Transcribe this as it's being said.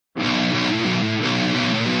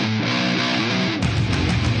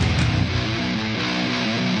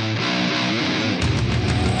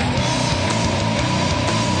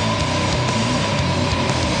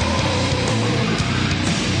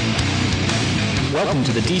Welcome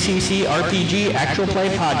to the DCC RPG Actual Play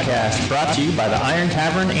Podcast, brought to you by the Iron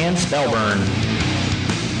Tavern and Spellburn.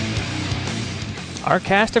 Our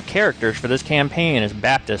cast of characters for this campaign is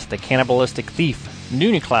Baptist, the cannibalistic thief,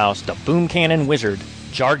 Nuniklaus, the boom cannon wizard,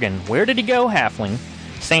 Jargon, where did he go, halfling,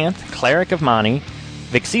 Santh, cleric of Mani,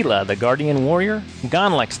 Vixila, the guardian warrior,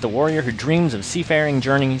 Gonlex, the warrior who dreams of seafaring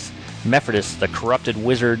journeys, Mephrodis, the corrupted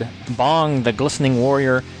wizard, Bong, the glistening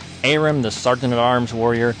warrior, Aram, the sergeant-at-arms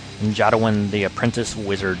warrior, and Jadawin, the apprentice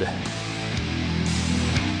wizard.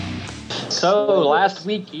 So, last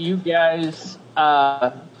week you guys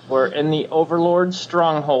were in the Overlord's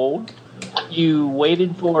stronghold. You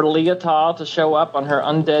waited for Leotah to show up on her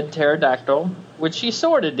undead pterodactyl, which she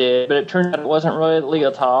sort of did, but it turned out it wasn't really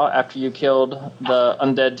Leotah after you killed the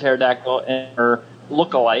undead pterodactyl and her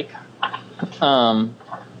look-alike.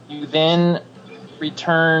 You then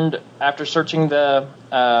returned, after searching the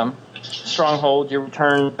stronghold, you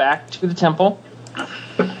returned back to the temple,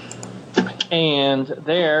 and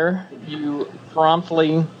there you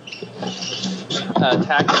promptly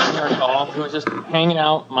attacked Miracol, who was just hanging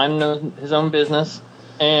out, minding his own business,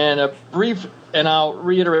 and I'll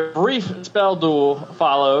reiterate, brief spell duel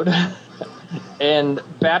followed, and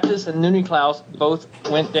Baptist and Nuniklaus both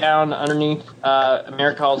went down underneath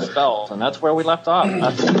Miracol's spells, and that's where we left off.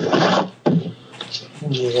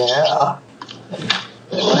 Yeah.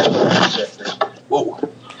 Whoa.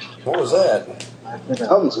 What was that?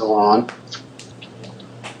 Something's going on.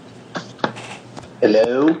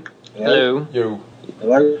 Hello? Hello. Yo.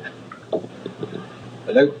 Hello?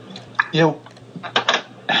 Hello? Yo.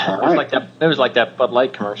 It was like that Bud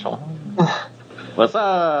Light commercial. What's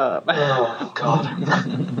up? Oh, God.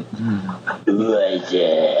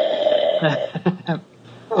 I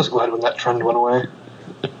was glad when that trend went away.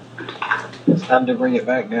 It's time to bring it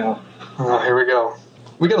back now. Oh, here we go.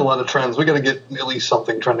 We got a lot of trends. We got to get at least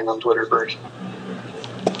something trending on Twitter first.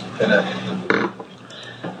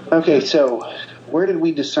 Okay, so where did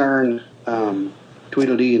we discern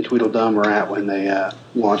Tweedledee and Tweedledum were at when they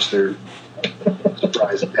launched their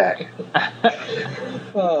surprise attack?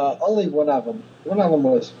 Only one of them. One of them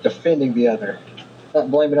was defending the other.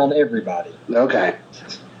 Not blame it on everybody. Okay.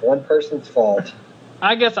 One person's fault.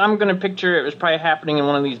 I guess I'm going to picture it was probably happening in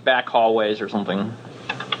one of these back hallways or something.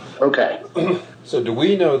 Okay. So do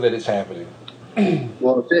we know that it's happening?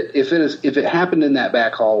 Well, if it happened in that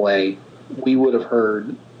back hallway, we would have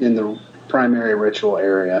heard in the primary ritual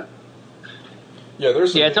area. Yeah,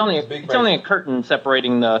 there's it's only a curtain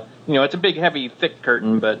separating the. It's a big, heavy, thick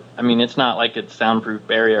curtain, but I mean, it's not like it's soundproof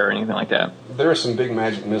area or anything like that. There are some big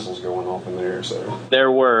magic missiles going off in there, so.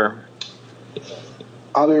 There were.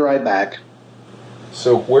 I'll be right back.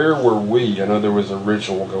 So where were we? I know there was a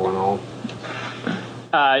ritual going on.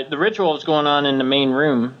 The ritual was going on in the main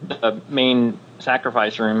room, the main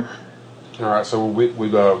sacrifice room. All right, so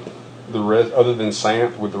the rest, other than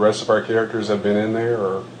Santh, would the rest of our characters have been in there,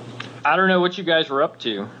 or? I don't know what you guys were up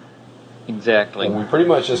to exactly. Well, we pretty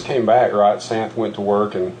much just came back, right? Santh went to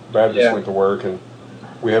work, and Baptist went to work, and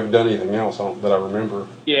we haven't done anything else that I remember.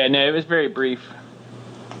 Yeah, no, it was very brief.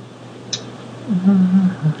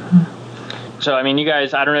 So, I mean, you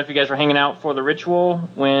guys, I don't know if you guys were hanging out for the ritual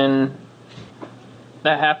when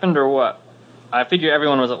that happened or what. I figure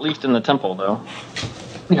everyone was at least in the temple, though.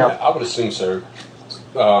 Yeah, I would assume so.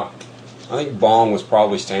 I think Bong was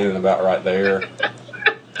probably standing about right there.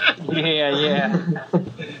 Yeah.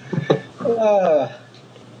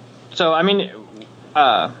 So, I mean,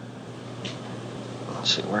 let's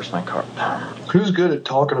see, where's my card? Who's good at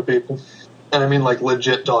talking to people? And I mean, like,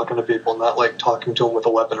 legit talking to people, not like talking to them with a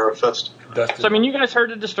weapon or a fist. So, I mean, you guys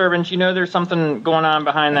heard a disturbance. You know there's something going on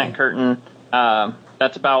behind that curtain.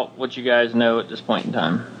 That's about what you guys know at this point in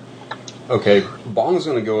time. Okay, Bong's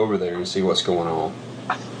going to go over there and see what's going on.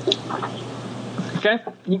 Okay,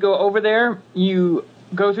 you go over there, you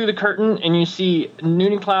go through the curtain, and you see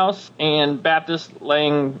Nuniklaus and Baptist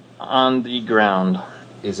laying on the ground.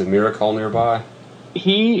 Is a Miracle nearby?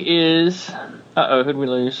 He is... Uh-oh, who'd we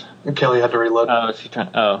lose? Kelly had to reload. Oh, is he trying...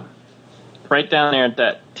 Oh. Right down there at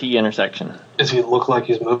that T intersection. Does he look like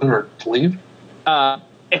he's moving or to leave?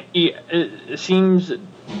 He seems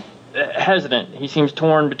hesitant. He seems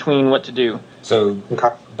torn between what to do. So,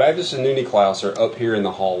 Baptist and Nuniklaus are up here in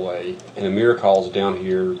the hallway, and Miracle's down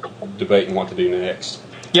here debating what to do next.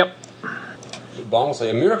 Yep. Bong will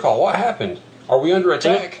say, Miracle, what happened? Are we under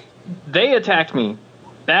attack? They attacked me.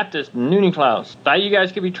 Baptist, Nuniklaus. Thought you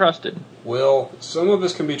guys could be trusted. Well, some of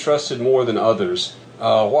us can be trusted more than others.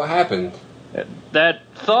 What happened? That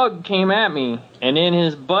thug came at me, and then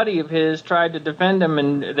his buddy of his tried to defend him,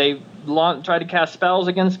 and they tried to cast spells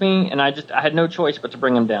against me, and I had no choice but to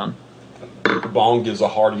bring him down. Bong gives a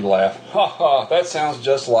hearty laugh. Ha ha, that sounds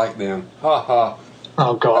just like them. Ha ha.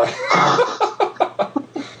 Oh, God.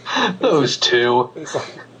 Those two. It's like,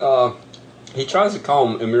 he tries to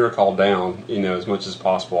calm Amirakal down, as much as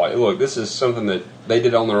possible. Like, look, this is something that they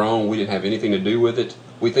did on their own. We didn't have anything to do with it.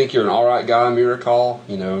 We think you're an alright guy, Amirakal,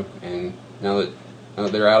 and now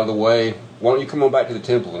that they're out of the way, why don't you come on back to the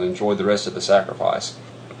temple and enjoy the rest of the sacrifice?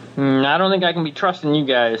 I don't think I can be trusting you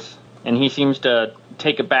guys. And he seems to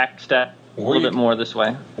take a back step a little bit more this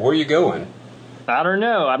way. Where are you going? I don't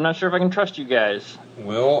know. I'm not sure if I can trust you guys.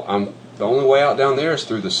 Well, the only way out down there is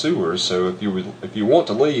through the sewers, so if you want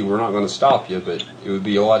to leave, we're not going to stop you, but it would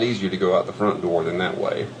be a lot easier to go out the front door than that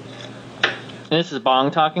way. And this is Bong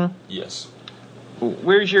talking? Yes.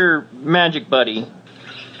 Where's your magic buddy?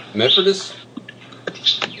 Mephrodis?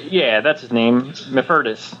 Yeah, that's his name.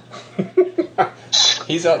 Mephrodis.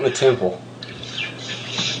 He's out in the temple.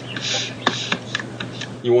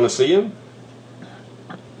 You want to see him?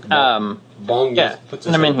 Bong puts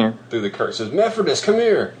his head through the curtain. Says, Mephrodis, come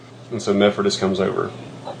here. And so Mephrodis comes over.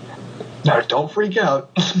 No, don't freak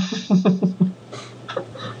out.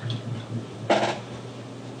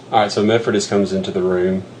 Alright, so Mephrodis comes into the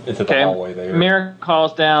room, into the hallway there. Mir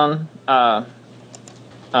calls down,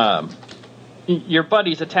 your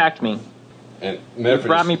buddies attacked me. And You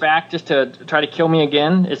brought me back just to try to kill me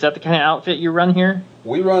again? Is that the kind of outfit you run here?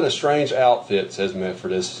 We run a strange outfit, says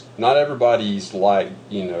Mephrodis. Not everybody's like,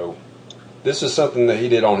 this is something that he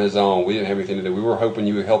did on his own. We didn't have anything to do. We were hoping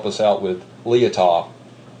you would help us out with Leotah.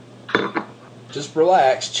 Just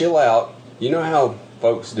relax, chill out. You know how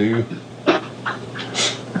folks do.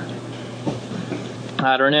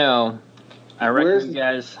 I don't know. I reckon you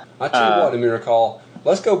guys... I tell you what, Amirakal,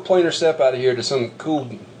 let's go plainer step out of here to some cool...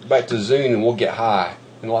 back to Zune and we'll get high.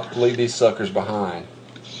 And we'll have to leave these suckers behind.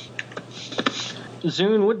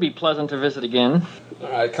 Zune would be pleasant to visit again.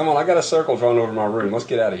 Alright, come on, I got a circle drawn over my room. Let's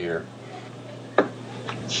get out of here.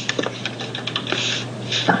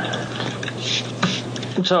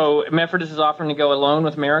 So, Mephrodis is offering to go alone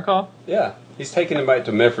with Amirakal? Yeah, he's taking him back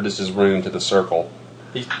to Mephrodis' room to the circle.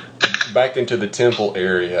 He's back into the temple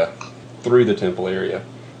area. Through the temple area.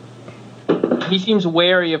 He seems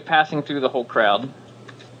wary of passing through the whole crowd.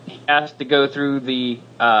 He has to go through the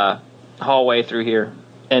hallway through here,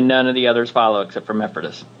 and none of the others follow except for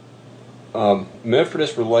Mephrodis.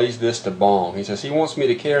 Mephrodis relays this to Bong. He says he wants me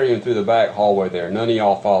to carry him through the back hallway there. None of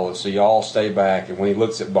y'all follow, so y'all stay back. And when he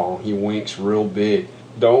looks at Bong, he winks real big.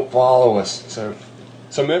 Don't follow us. So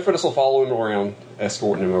Mephrodis will follow him around,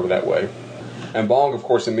 escorting him over that way. And Bong, of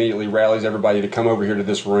course, immediately rallies everybody to come over here to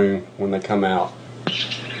this room when they come out.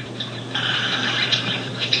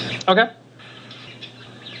 Okay.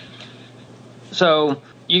 So,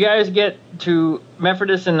 you guys get to...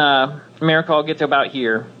 Mephrodis and Amirakal get to about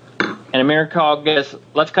here. And Amirakal goes,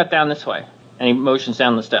 let's cut down this way. And he motions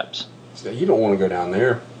down the steps. So you don't want to go down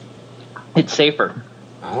there. It's safer.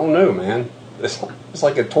 I don't know, man. It's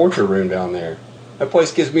like a torture room down there. That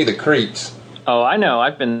place gives me the creeps. Oh, I know.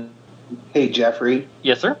 I've been... Hey, Jeffrey.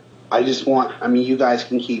 Yes, sir? I just want... you guys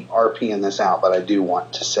can keep RPing this out, but I do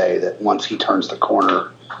want to say that once he turns the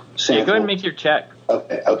corner... Yeah, go ahead and make your check.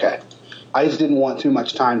 Okay. I just didn't want too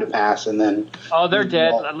much time to pass, and then... Oh, they're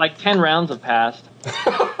dead. Like 10 rounds have passed.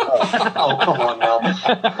 Oh, come on now.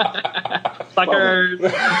 Suckers.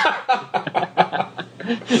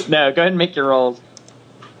 No, go ahead and make your rolls.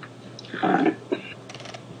 Alright.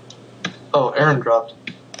 Oh, Aaron dropped.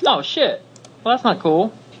 Oh, shit. Well, that's not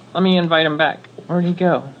cool. Let me invite him back. Where'd he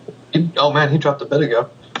go? Oh, man, he dropped a bit ago.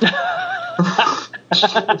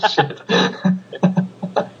 Shit.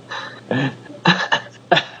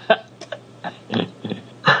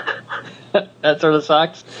 That sort of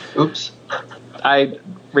sucks. Oops. I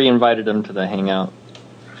re-invited him to the hangout.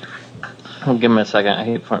 I'll give him a second. I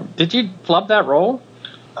hate for him. Did you flub that roll?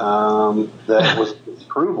 That was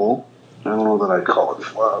approval. I don't know that I'd call it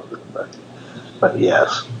flub, but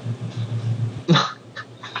yes.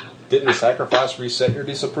 Didn't the sacrifice reset your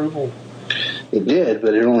disapproval? It did,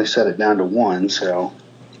 but it only set it down to 1, so...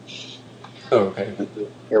 Oh, okay.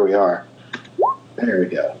 Here we are. There we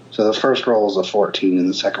go. So the first roll is a 14, and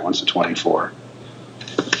the second one's a 24.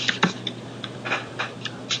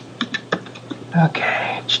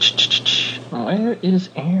 Okay. Where is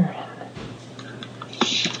Aaron?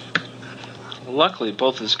 Luckily,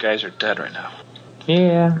 both of these guys are dead right now.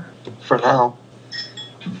 Yeah. For now.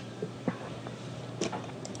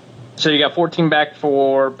 So you got 14 back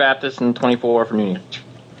for Baptist and 24 for New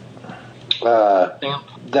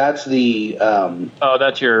That's the... oh,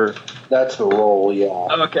 that's your... That's the roll, yeah.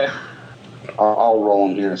 Oh, okay. I'll roll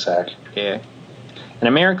them here in a sec. Yeah. And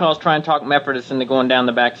Amirakal is trying to talk Mephrodis into going down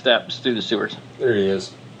the back steps through the sewers. There he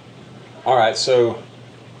is. All right, so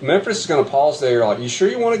Memphis is going to pause there. Like, you sure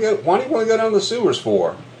you want to go? Why do you want to go down the sewers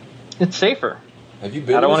for? It's safer. Have you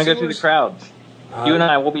been? I don't want to go through the crowds. You and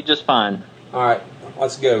I will be just fine. All right,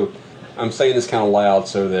 let's go. I'm saying this kind of loud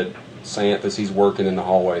so that Sant, as he's working in the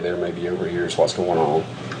hallway there, maybe overhears what's going on.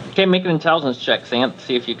 Okay, make an intelligence check, Sant.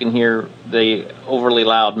 See if you can hear the overly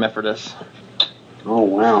loud Mephrodis. Oh,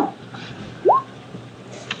 wow.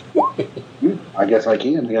 I guess I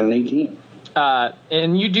can. I got an 18.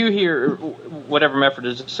 And you do hear whatever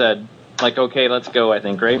Mephrodis said. Like, okay, let's go, I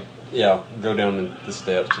think, right? Yeah, go down the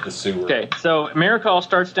steps to the sewer. Okay, so Miracol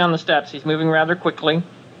starts down the steps. He's moving rather quickly.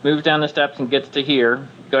 Moves down the steps and gets to here.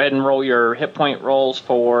 Go ahead and roll your hit point rolls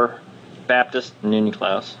for Baptist and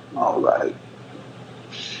Uniklaus. All right.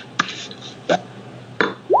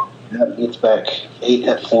 That gets back 8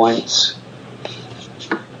 hit points.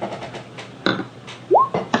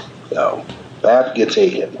 So, Bap gets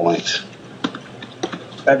 8 hit points.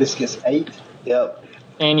 Baptist gets 8. Yep.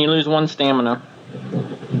 And you lose 1 stamina.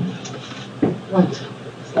 What?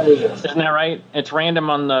 Isn't that right? It's random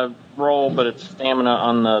on the roll, but it's stamina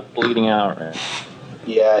on the bleeding out, right?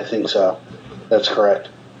 Yeah, I think so. That's correct.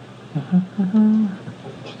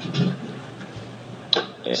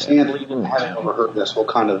 Yeah, Sam, bleeding having overheard this, will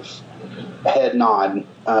kind of head nod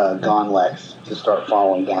Gonlex to start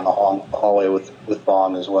following down the hallway with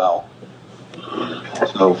Bong as well.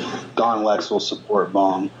 So Gonlex will support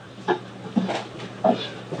Bong.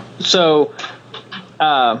 So,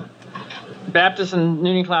 Baptist and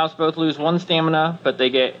Uniklaus both lose 1 stamina, but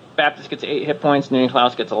Baptist gets 8 hit points,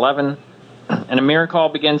 Uniklaus gets 11, and a Miracle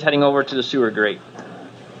begins heading over to the sewer grate.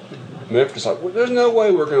 Memphis like, well, there's no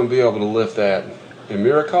way we're going to be able to lift that. And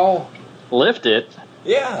Miracle? Lift it?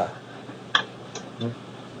 Yeah.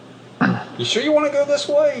 You sure you want to go this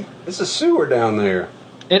way? It's a sewer down there.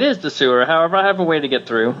 It is the sewer, however, I have a way to get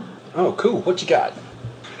through. Oh, cool. What you got?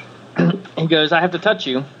 He goes, I have to touch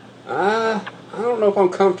you. I don't know if I'm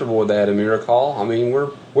comfortable with that, Miracle. I mean,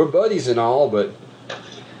 we're buddies and all, but...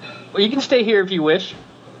 Well, you can stay here if you wish.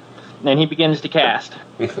 And he begins to cast.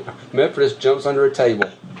 Memphis jumps under a table.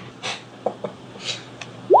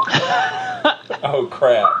 Oh,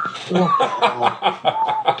 crap.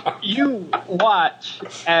 You watch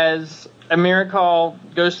as a Miracle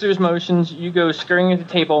goes through his motions, you go scurrying at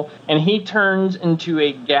the table, and he turns into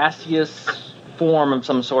a gaseous form of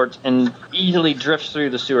some sort and easily drifts through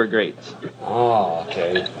the sewer grates. Oh,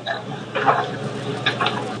 okay.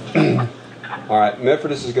 All right,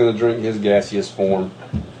 Memphis is going to drink his gaseous form.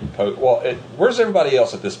 Well, where's everybody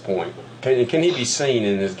else at this point? Can he be seen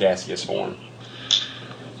in his gaseous form?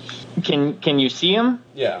 Can you see him?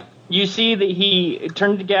 Yeah. You see that he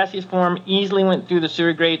turned to gaseous form, easily went through the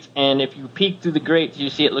sewer grates, and if you peek through the grates, you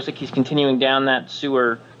see it looks like he's continuing down that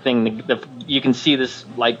sewer thing. You can see this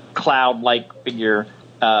like cloud-like figure,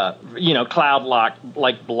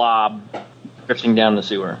 cloud-like blob drifting down the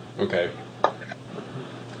sewer. Okay.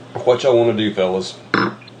 What y'all want to do, fellas?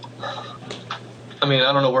 I mean,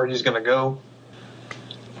 I don't know where he's going to go.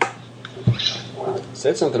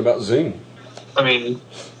 Said something about Zune. I mean,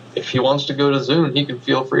 if he wants to go to Zune, he can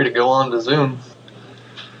feel free to go on to Zune.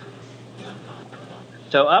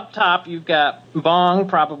 So up top, you've got Bong,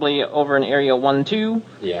 probably over in area 1-2.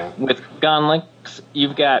 Yeah. With Gonlex.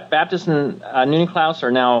 You've got Baptist and Uniklaus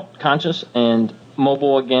are now conscious and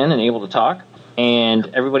mobile again and able to talk.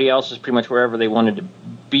 And everybody else is pretty much wherever they wanted to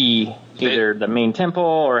be, either the main temple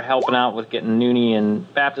or helping out with getting Noonie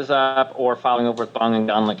and Baptist up or following over with Bong and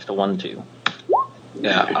Gonlex to 1-2.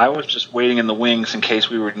 Yeah, I was just waiting in the wings in case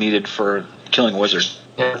we were needed for killing Wizard.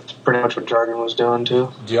 Yeah, that's pretty much what Jargon was doing,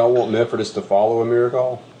 too. Do y'all want Memphis to follow a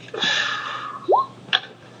Miracle?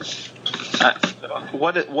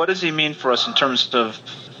 What does he mean for us in terms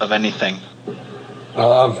of anything?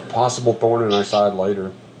 Possible thorn in our side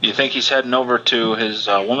later. You think he's heading over to his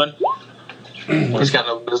woman? He's got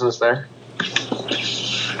no business there.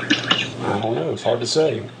 I don't know. It's hard to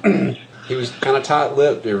say. He was kind of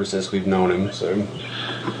tight-lipped ever since we've known him, so...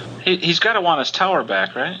 He's got to want his tower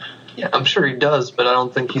back, right? Yeah, I'm sure he does, but I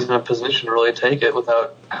don't think he's in a position to really take it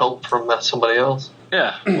without help from somebody else.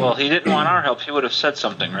 Yeah, well, he didn't want our help. He would have said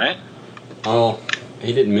something, right? Oh,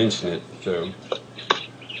 he didn't mention it, so...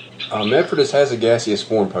 Memphis has a gaseous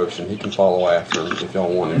form potion. He can follow after him if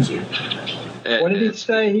y'all want him to. What did he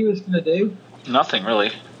say he was going to do? Nothing,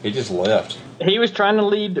 really. He just left. He was trying to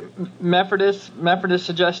lead Mephrodis. Mephrodis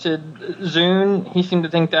suggested Zune. He seemed to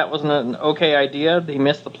think that wasn't an okay idea. He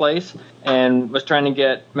missed the place and was trying to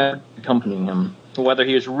get Mephrodis accompanying him. Whether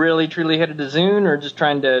he was really, truly headed to Zune or just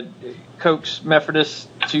trying to coax Mephrodis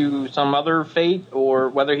to some other fate, or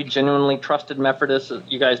whether he genuinely trusted Mephrodis,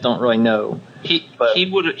 you guys don't really know. He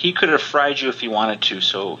could have fried you if he wanted to,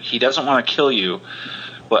 so he doesn't want to kill you.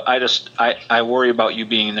 But I worry about you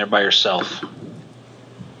being in there by yourself.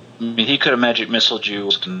 I mean, he could have magic missiled you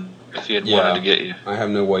if he had wanted to get you. I have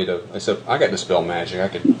no way to, except I got dispel magic.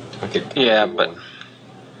 I could. Yeah, but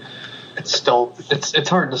it's still it's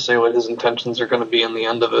hard to say what his intentions are going to be in the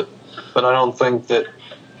end of it. But I don't think that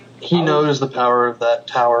he knows the power of that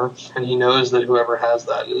tower, and he knows that whoever has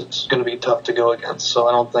that is going to be tough to go against. So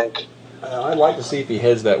I don't think. I'd like to see if he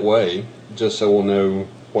heads that way, just so we'll know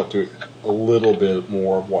a little bit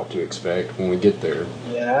more of what to expect when we get there.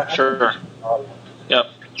 Yeah. Sure. Yep.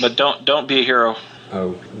 But don't be a hero.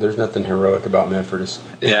 Oh, there's nothing heroic about Mephrodis.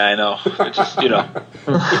 Yeah, I know. It's just, you know.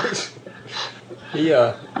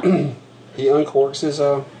 He uncorks his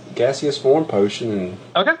gaseous form potion and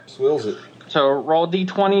Okay. swills it. So roll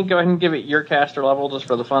d20. Go ahead and give it your caster level just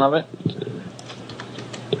for the fun of it.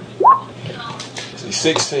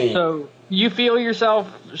 16. So you feel yourself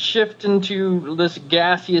shift into this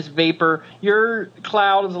gaseous vapor. Your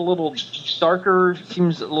cloud is a little darker,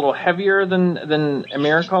 seems a little heavier than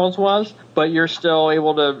Americal's was, but you're still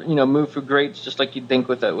able to move through grates just like you'd think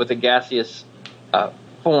with a gaseous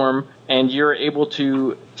form, and you're able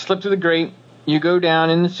to slip through the grate. You go down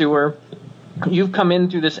in the sewer. You've come in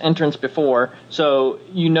through this entrance before, so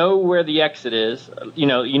you know where the exit is. You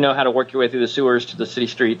know how to work your way through the sewers to the city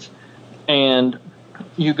streets, and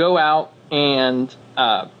you go out and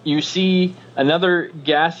you see another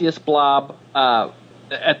gaseous blob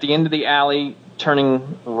at the end of the alley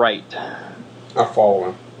turning right. I follow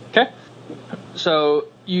him. Okay. So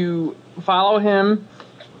you follow him.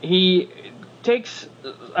 He catches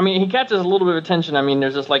a little bit of attention. I mean,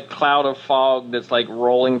 there's this cloud of fog that's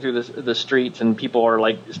rolling through the streets, and people are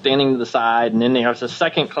standing to the side, and then there's a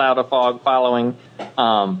second cloud of fog following.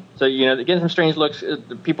 So getting some strange looks.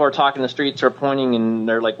 People are talking. The streets are pointing, and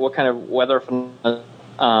they're like, "What kind of weather?"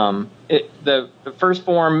 The first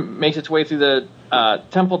form makes its way through the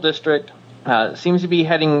Temple District. Seems to be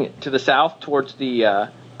heading to the south towards the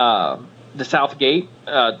south gate,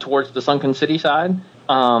 towards the Sunken City side.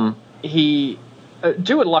 He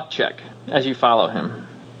do a luck check as you follow him.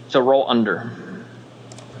 So roll under.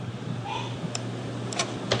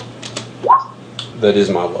 That is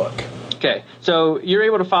my luck. Okay, so you're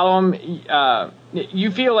able to follow him. You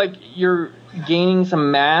feel like you're gaining some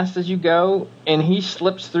mass as you go, and he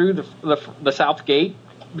slips through the south gate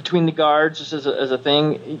between the guards just as a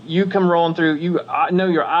thing. You come rolling through. You know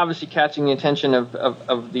you're obviously catching the attention of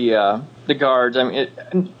the guards. I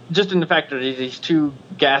mean, just in the fact that these two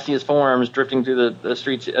gaseous forms drifting through the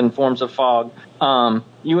streets in forms of fog.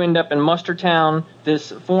 You end up in Mustertown.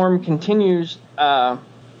 This form continues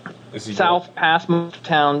south past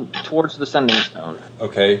Mustertown towards the Sending Stone.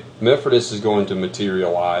 Okay, Mephrodis is going to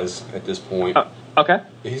materialize at this point. Okay.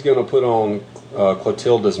 He's going to put on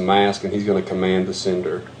Clotilda's mask, and he's going to command the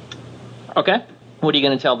Sender. Okay. What are you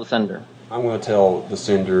going to tell the Sender? I'm going to tell the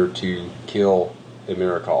Sender to kill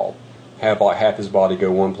Emerical. Have half his body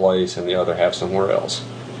go one place and the other half somewhere else.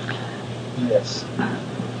 Yes.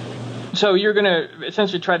 So you're going to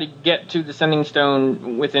essentially try to get to the Sending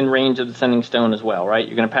Stone within range of the Sending Stone as well, right?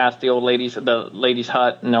 You're going to pass the lady's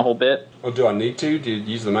hut and the whole bit? Well, do I need to? Do you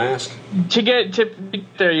use the mask? To get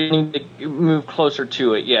there, you need to move closer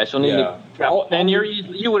to it, yes. You'll need to travel. And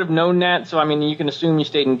you would have known that, so I mean, you can assume you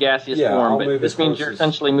stayed in gaseous form, but this means you're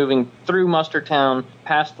essentially moving through Mustertown,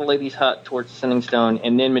 past the lady's hut towards the Sending Stone,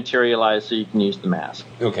 and then materialize so you can use the mask.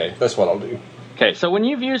 Okay, that's what I'll do. Okay, so when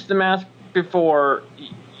you've used the mask before,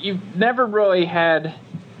 you've never really had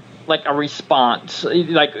a response,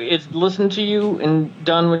 it's listened to you and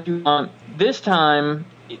done what you want. This time,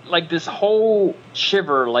 this whole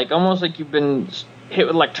shiver, almost like you've been hit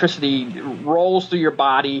with electricity, rolls through your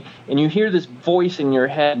body, and you hear this voice in your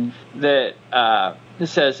head that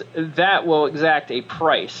says, "That will exact a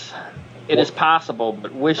price. It is possible,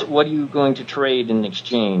 but what are you going to trade in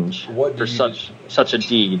exchange for such a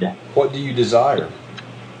deed?" What do you desire?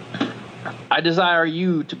 I desire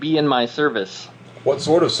you to be in my service. What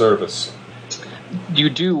sort of service? You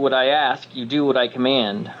do what I ask, you do what I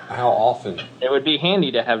command. How often? It would be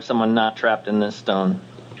handy to have someone not trapped in this stone.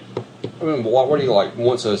 I mean, what do you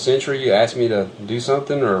once a century you ask me to do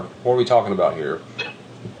something, or what are we talking about here?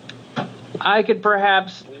 I could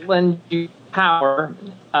perhaps lend you power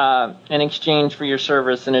in exchange for your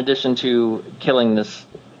service, in addition to killing this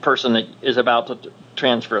person that is about to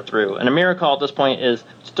transfer through. And Emerical at this point is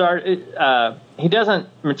he doesn't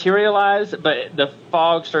materialize, but the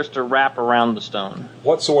fog starts to wrap around the stone.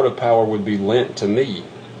 What sort of power would be lent to me?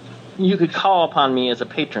 You could call upon me as a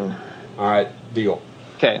patron. All right, deal.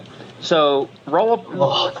 Okay, so roll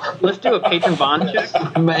up. Let's do a patron bond check.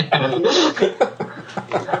 Man.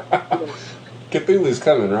 Cthulhu's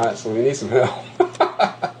coming, right? So we need some help.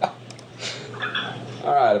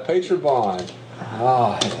 All right, a patron bond.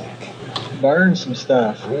 Oh, heck. Burn some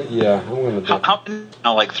stuff. Yeah, I'm going to do How many?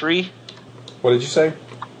 Now, like 3? What did you say?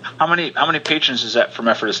 How many patrons is that for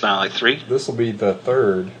Mephrodis now? Like 3? This will be the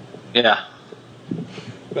third. Yeah.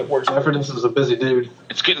 That works. Mephrodis is a busy dude.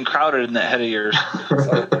 It's getting crowded in that head of yours.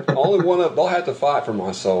 So, only one of they'll have to fight for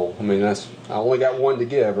my soul. I mean, I only got one to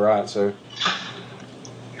give, right? So,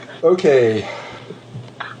 okay.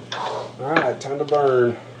 All right, time to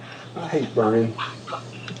burn. I hate burning.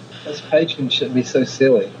 Those patrons shouldn't be so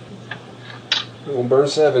silly. I'm gonna burn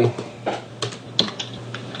 7.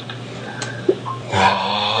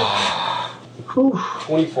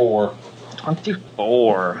 24.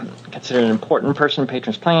 24. Considered an important person in the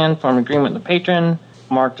patron's plan. Form an agreement with the patron.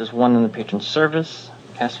 Marked as 1 in the patron's service.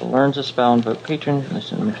 Caster learns a spell, invoke patron.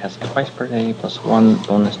 Listen to cast it twice per day, plus 1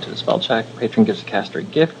 bonus to the spell check. Patron gives the caster a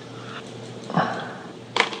gift.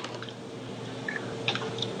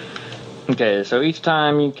 Okay, so each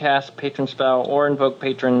time you cast a patron spell or invoke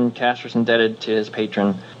patron, caster's indebted to his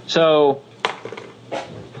patron. So,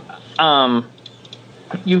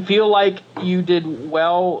 you feel like you did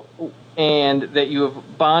well and that you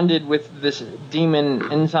have bonded with this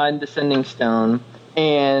demon inside the Sending Stone,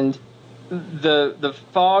 and the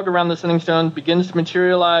fog around the Sending Stone begins to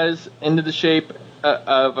materialize into the shape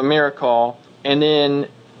of a miracle, and then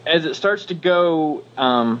as it starts to go,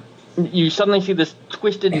 you suddenly see this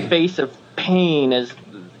twisted face of pain as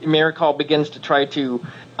Miracle begins to try to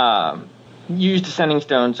use the Sending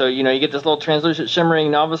Stone. So, you get this little translucent shimmering,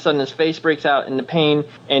 and all of a sudden his face breaks out into pain,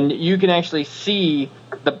 and you can actually see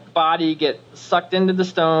the body get sucked into the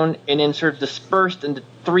stone and then sort of dispersed into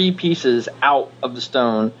 3 pieces out of the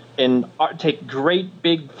stone and take great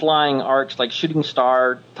big flying arcs, like shooting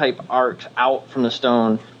star type arcs out from the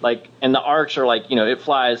stone. And the arcs are it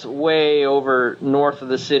flies way over north of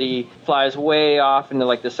the city, flies way off into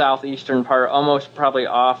the southeastern part, almost probably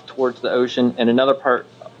off towards the ocean, and another part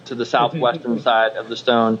to the southwestern side of the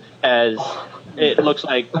stone, as it looks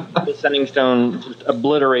like the Sending Stone just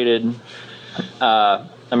obliterated a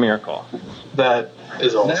miracle. That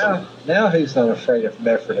is awesome. Now who's not afraid of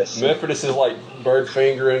Mephrodis? Mephrodis is bird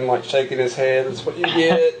fingering, shaking his head. That's what you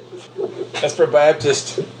get. That's for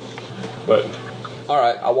Baptist. But,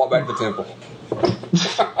 alright, I'll walk back to the temple.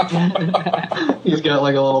 He's got a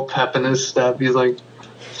little pep in his step. He's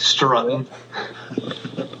strutting.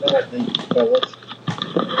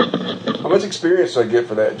 How much experience do I get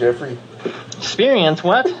for that, Jeffrey? Experience?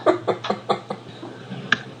 What?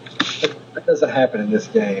 That doesn't happen in this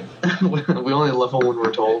game. We only level when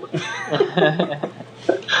we're told.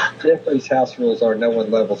 Jeffrey's house rules are no one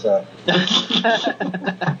levels up.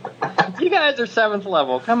 You guys are 7th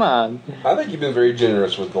level. Come on. I think you've been very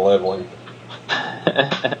generous with the leveling.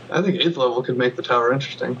 I think 8th level could make the tower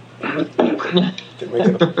interesting. Could make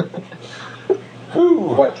it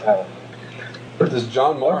What tower? Does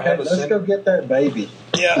John Marr have a let's go get that baby.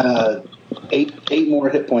 Yeah. 8 more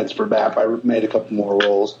hit points for Bap. I made a couple more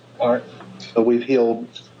rolls. All right. So we've healed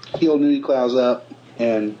Nudie Clouds up,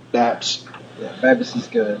 and Bap's Yeah, Babis is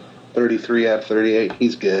good. 33 out of 38.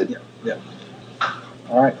 He's good. Yeah.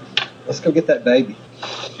 All right. Let's go get that baby.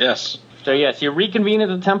 Yes. So yes, you reconvene at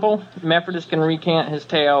the temple. Mephrodis can recant his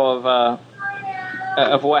tale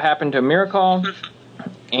of what happened to Miracle,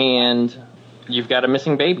 and you've got a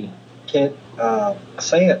missing baby.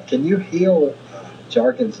 Sant, can you heal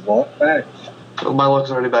Jargon's luck back? My luck's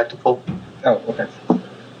already back to full. Oh, okay.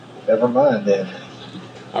 Never mind then.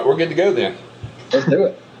 All right, we're good to go then. Let's do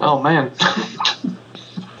it. Oh, man.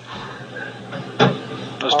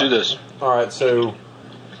 Let's do this. All right, so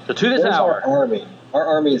So to this Where's hour. our army? Our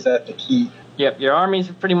army is at the keep. Yep, your army's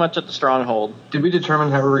pretty much at the stronghold. Did we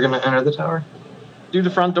determine how we were going to enter the tower? Through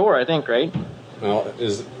the front door, I think, right? well,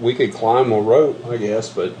 we could climb a rope, I guess,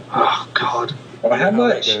 but Oh, God. Well, how that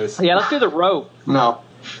much? goes. Yeah, let's do the rope. No.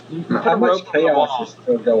 How a much rope on the chaos wall. is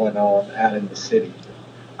still going on out in the city?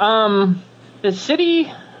 The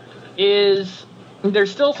city is...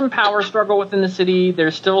 There's still some power struggle within the city.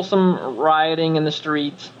 There's still some rioting in the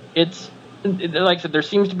streets. Like I said, there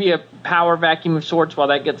seems to be a power vacuum of sorts while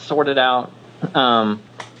that gets sorted out. So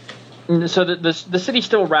the city's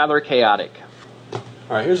still rather chaotic. All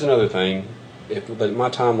right, here's another thing. If my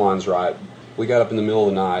timeline's right, we got up in the middle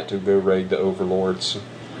of the night to go raid the Overlord's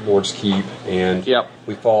keep, and Yep.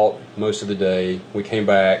 we fought most of the day. We came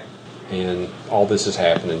back, and all this is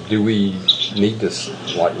happening. Do we need to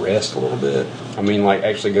rest a little bit? I mean,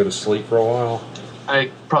 actually go to sleep for a while?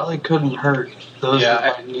 I probably couldn't hurt those Yeah,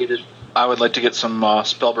 that I needed. I would like to get some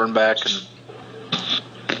Spellburn back. And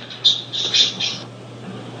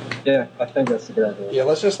Yeah, I think that's a good idea. Yeah,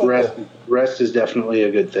 let's just let Rest is definitely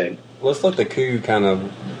a good thing. let's let the coup kind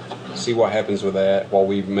of see what happens with that while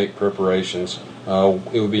we make preparations.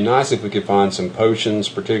 It would be nice if we could find some potions,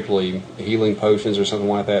 particularly healing potions or something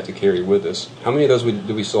like that, to carry with us. How many of those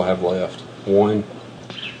do we still have left? One?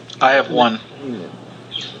 I have one.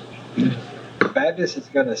 Baptist is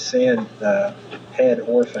going to send the head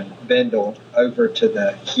orphan, Bendel, over to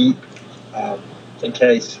the keep in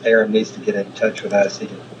case Aram needs to get in touch with us. He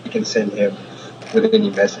can send him with any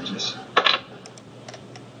messages.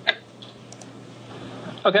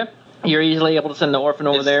 Okay. You're easily able to send the orphan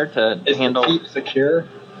over there to handle. Is the keep secure?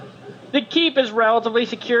 The keep is relatively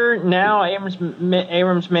secure now.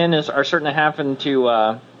 Aram's men are certain to happen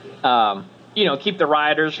to, keep the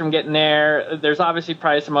rioters from getting there. There's obviously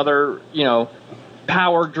probably some other,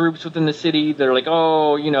 power groups within the city that are like,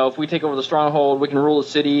 if we take over the stronghold, we can rule the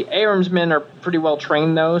city. Aram's men are pretty well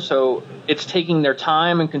trained, though, so it's taking their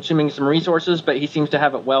time and consuming some resources, but he seems to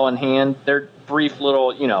have it well in hand. They're brief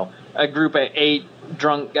little, a group of 8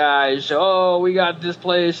 drunk guys, we got this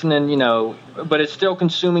place, and then, but it's still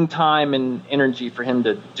consuming time and energy for him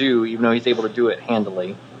to do, even though he's able to do it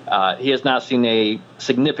handily. He has not seen a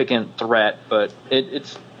significant threat, but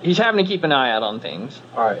he's having to keep an eye out on things.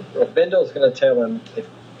 All right. Well, Bendel's going to tell him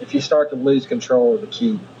if you start to lose control of the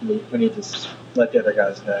keep, we need to let the other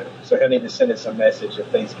guys know. So he'll need to send us a message if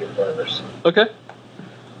things get worse. Okay.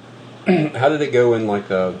 How did it go in like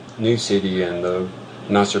the New City and the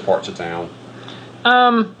nicer parts of town?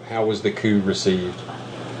 How was the coup received?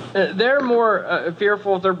 They're more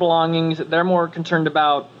fearful of their belongings. They're more concerned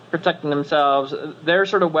about protecting themselves. They're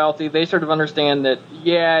sort of wealthy. They sort of understand that,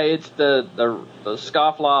 it's the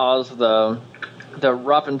scofflaws, the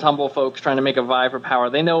rough and tumble folks trying to make a vie for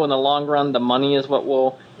power. They know in the long run the money is what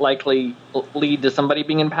will likely lead to somebody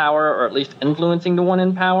being in power, or at least influencing the one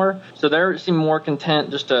in power. So they seem more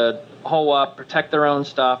content just to hole up, protect their own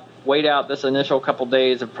stuff, wait out this initial couple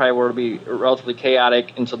days of probably will be relatively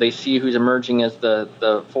chaotic until they see who's emerging as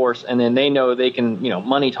the force, and then they know they can,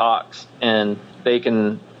 money talks, and they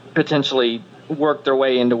can potentially work their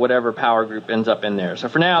way into whatever power group ends up in there. So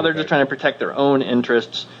for now, they're just trying to protect their own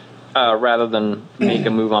interests rather than make a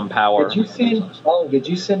move on power. Did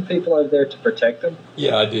you send people over there to protect them?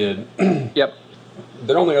 Yeah, I did. Yep.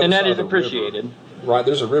 They're on the other and side that is of the appreciated. River. Right,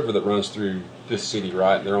 there's a river that runs through this city,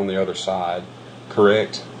 right? They're on the other side.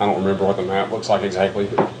 Correct? I don't remember what the map looks like exactly.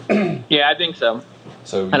 Yeah, I think so.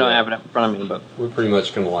 So I don't have it in front of me, but we're pretty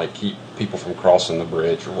much going to keep people from crossing the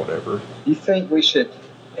bridge or whatever. Do you think we should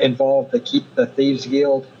involve the Thieves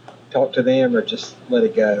Guild, talk to them, or just let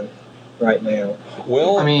it go right now?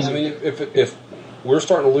 Well, I mean if we're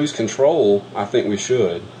starting to lose control, I think we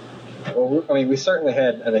should. Well, we certainly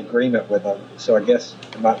had an agreement with them, so I guess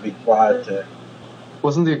it might be quiet to...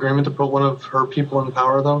 Wasn't the agreement to put one of her people in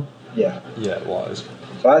power, though? Yeah. Yeah, it was.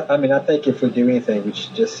 So, I think if we do anything, we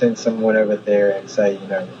should just send someone over there and say,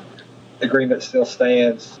 agreement still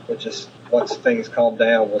stands, but just once things calm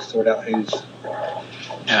down, we'll sort out who's...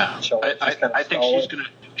 Yeah. I think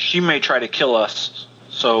she may try to kill us,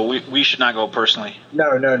 so we should not go personally.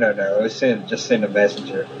 No. Just send a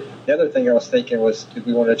messenger. The other thing I was thinking was, do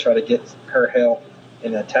we want to try to get her help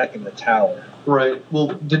in attacking the tower? Right. Well,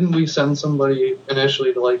 didn't we send somebody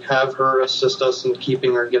initially to have her assist us in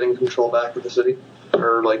keeping or getting control back of the city,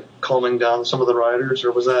 or calming down some of the rioters?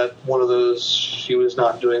 Or was that one of those? She was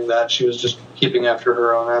not doing that. She was just keeping after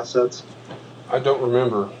her own assets. I don't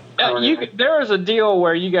remember. There was a deal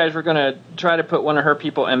where you guys were going to try to put one of her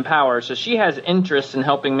people in power, so she has interest in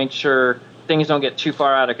helping make sure things don't get too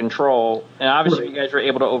far out of control. And obviously, you guys were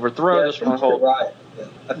able to overthrow the stronghold. Right.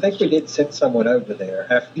 I think we did send someone over there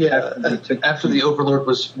after the Overlord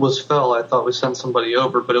was fell. I thought we sent somebody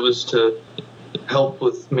over, but it was to help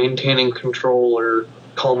with maintaining control or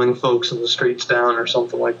calming folks in the streets down or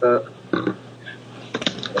something like that.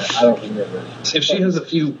 I don't remember.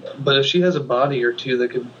 If she has a body or two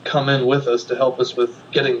that could come in with us to help us with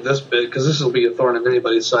getting this bit, because this will be a thorn in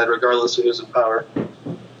anybody's side, regardless of who's in power.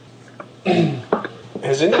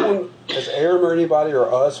 Has Aram or anybody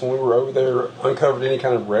or us, when we were over there, uncovered any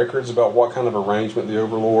kind of records about what kind of arrangement the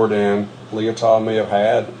Overlord and Leotard may have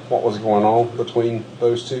had? What was going on between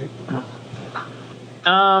those two?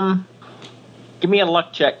 Give me a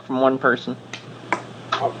luck check from one person.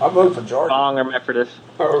 I vote for Jargon. Bong or Mephrodis.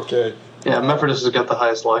 Oh, okay. Yeah, Mephrodis has got the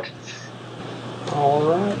highest luck. All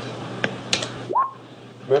right.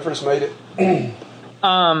 Mephrodis made it.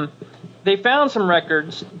 They found some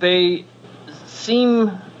records. They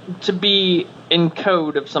seem to be in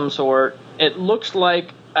code of some sort. It looks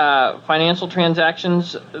like financial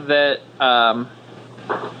transactions that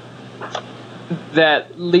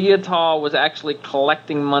that Leotol was actually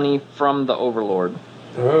collecting money from the Overlord.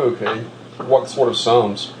 Oh, okay. What sort of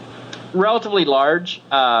sums? Relatively large,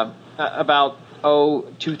 about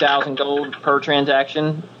 2,000 gold per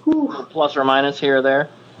transaction, plus or minus here or there.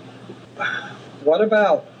 What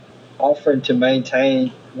about offering to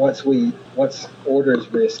maintain once orders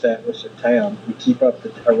reestablished in town, we keep up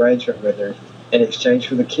the arrangement with her in exchange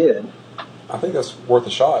for the kid? I think that's worth a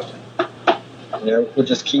shot. You know,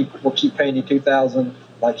 we'll keep paying you 2,000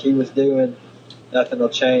 like he was doing. Nothing will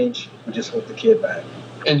change. We just want the kid back.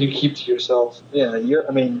 And you keep to yourself. Yeah, you're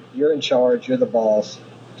in charge. You're the boss.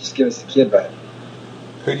 Just give us the kid back.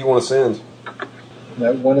 Who do you want to send?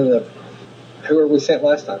 You know, who were we sent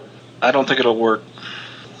last time? I don't think it'll work.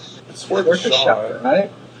 It's worth a shot, right?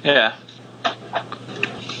 Yeah.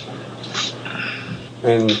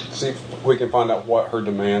 And see if we can find out what her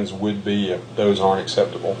demands would be if those aren't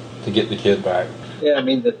acceptable to get the kid back. Yeah, I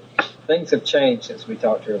mean, the things have changed since we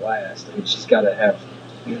talked to her last. I mean, she's got to have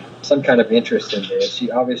some kind of interest in this. She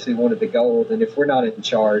obviously wanted the gold, and if we're not in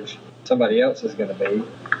charge, somebody else is going to be.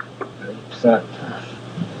 So,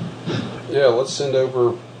 yeah, let's send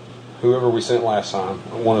over whoever we sent last time.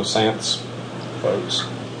 One of Santh's folks.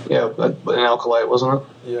 Yeah, an acolyte, wasn't it?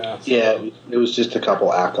 Yeah. Yeah, it was just a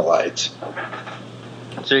couple acolytes.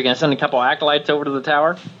 So you're going to send a couple acolytes over to the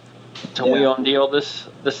tower to wheel and deal this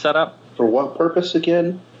setup? For what purpose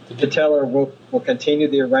again? To tell her we'll continue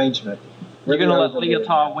the arrangement. You're going to let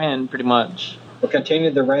Leotol win, pretty much. We'll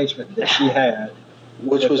continue the arrangement that she had.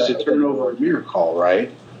 Which was to turn over a mirror call,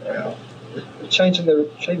 right? Well, we're changing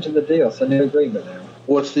the deal. It's a new agreement now.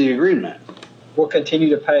 What's the agreement? We'll continue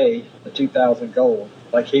to pay the 2,000 gold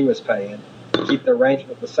like he was paying. Keep the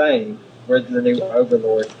arrangement the same. We're the new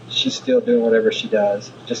overlord. She's still doing whatever she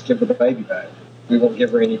does. Just give her the baby back. We won't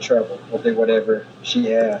give her any trouble. We'll do whatever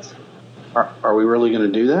she asks. Are we really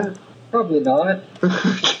going to do that? Probably not.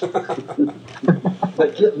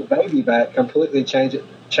 But getting the baby back completely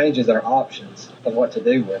changes our options of what to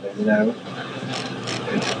do with it, you know?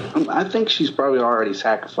 I think she's probably already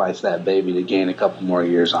sacrificed that baby to gain a couple more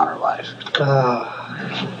years on her life.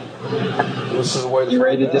 This is the way to You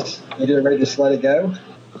ready to just let it go?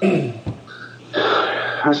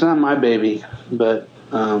 That's not my baby, but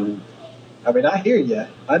I mean, I hear you.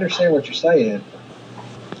 I understand what you're saying.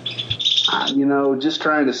 You know, just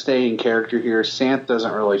trying to stay in character here, Santh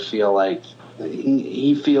doesn't really feel like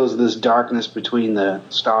he feels this darkness between the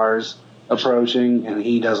stars approaching, and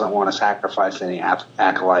he doesn't want to sacrifice any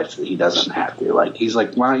acolytes that he doesn't have to. Like, he's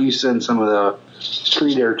like, why don't you send some of the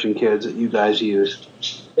street urchin kids that you guys use?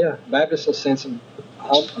 Yeah, Baptist will send some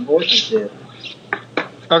orphan kid.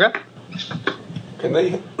 Okay. Can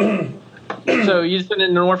they? So you send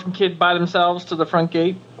an orphan kid by themselves to the front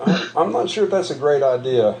gate? I'm not sure if that's a great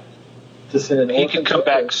idea. To send an He orphan could come kid?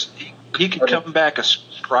 back. He could come back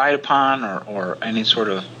astride upon, or any sort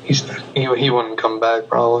of. He wouldn't come back,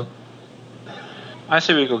 probably. I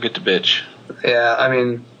say we go get the bitch. Yeah, I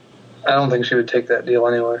mean, I don't think she would take that deal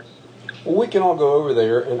anyway. Well, we can all go over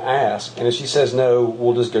there and ask, and if she says no,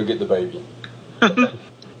 we'll just go get the baby.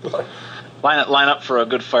 Line up for a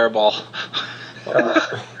good fireball.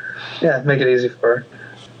 Yeah, make it easy for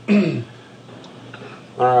her.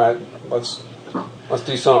 All right, let's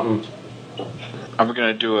do something. Are we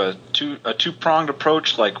going to do a two-pronged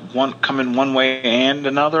approach, like one coming one way and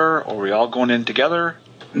another, or are we all going in together?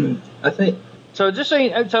 I think. So just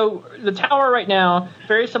saying, so the tower right now,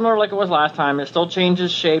 very similar like it was last time. It still changes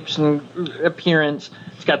shapes and appearance.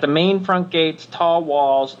 It's got the main front gates, tall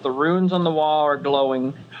walls. The runes on the wall are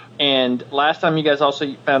glowing. And last time you guys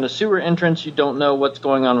also found a sewer entrance. You don't know what's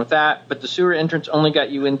going on with that, but the sewer entrance only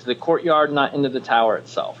got you into the courtyard, not into the tower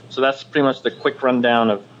itself. So that's pretty much the quick rundown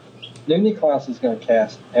of. Looney Klaus is going to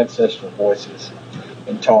cast Ancestral Voices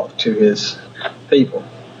and talk to his people.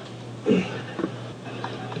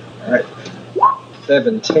 All right.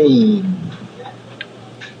 17.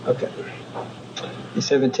 Okay.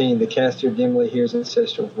 17. The caster dimly hears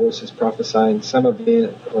ancestral voices prophesying some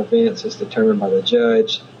event or events as determined by the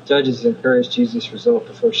judge. Judges encourage to use this result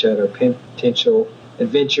to foreshadow potential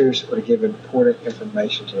adventures or to give important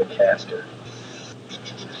information to the caster.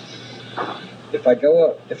 If I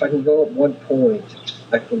can go up 1 point,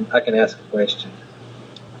 I can ask a question.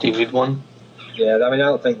 Do you need one? Yeah, I mean, I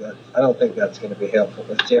don't think that's going to be helpful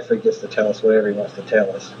because Jeffrey gets to tell us whatever he wants to tell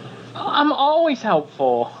us. I'm always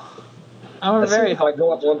helpful. I'm very helpful. If I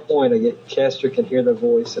go up 1 point, I get caster can hear the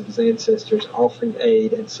voice of his ancestors offering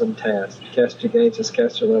aid in some task. Caster gains his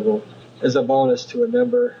caster level as a bonus to a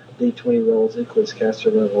number of D20 rolls equals caster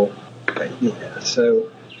level. Okay, yeah, so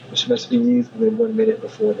which must be used within 1 minute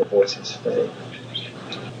before the voices fade.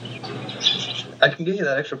 I can give you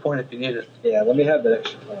that extra point if you need it. Yeah, let me have that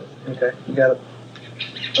extra point. Okay, you got it.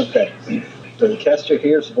 Okay. So the caster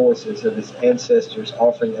hears voices of his ancestors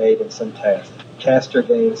offering aid in some task. Caster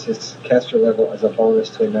gains his caster level as a bonus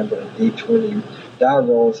to a number of D20 die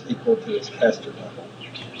rolls equal to his caster level,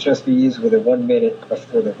 which must be used within 1 minute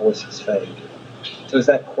before the voices fade. So is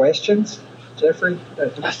that questions, Jeffrey?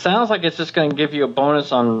 It sounds like it's just going to give you a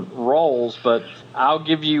bonus on rolls, but I'll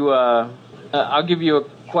give you a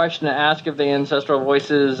question to ask of the ancestral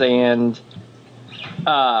voices, and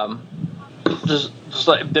just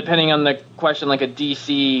like, depending on the question, like a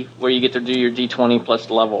DC where you get to do your D20 plus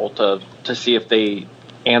level to see if they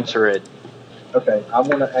answer it. Okay, I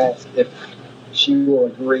want to ask if she will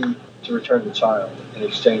agree to return the child in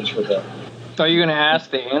exchange for the... So are you going to ask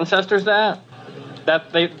the ancestors that?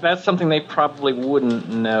 That's something they probably wouldn't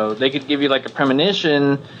know. They could give you like a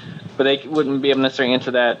premonition, but they wouldn't be able to necessarily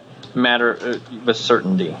answer that matter with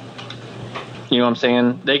certainty. You know what I'm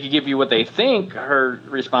saying? They could give you what they think her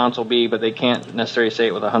response will be, but they can't necessarily say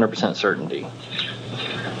it with 100% certainty.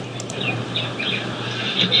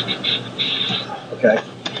 Okay.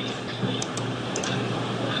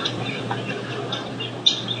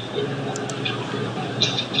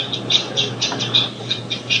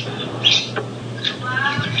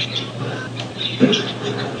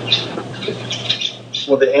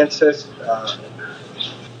 Well, the ancestors,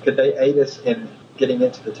 could they aid us in getting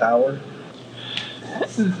into the tower?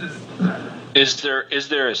 Is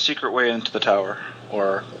there a secret way into the tower,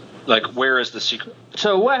 or like where is the secret?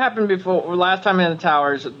 So what happened before last time in the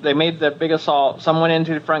towers? They made the big assault. Some went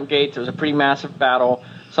into the front gates. It was a pretty massive battle.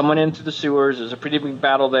 Some went into the sewers. It was a pretty big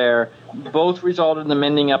battle there. Both resulted in them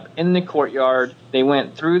ending up in the courtyard. They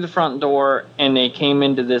went through the front door and they came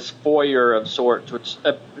into this foyer of sorts,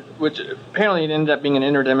 which apparently it ended up being an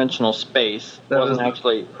interdimensional space. That wasn't was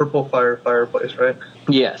actually purple fireplace, right?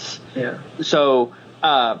 Yes. Yeah. So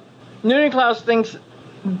Noonieklaus thinks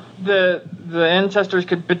the ancestors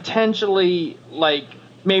could potentially like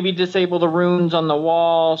maybe disable the runes on the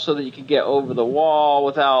wall so that you could get over the wall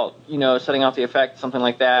without setting off the effect, something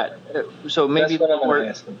like that. So maybe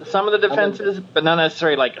lower some of the defenses, but not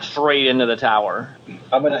necessarily like straight into the tower.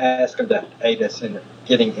 I'm going to ask him to aid us in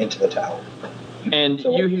getting into the tower. And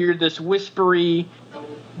so you hear this whispery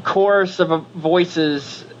chorus of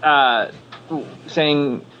voices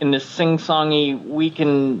saying in this sing-songy, we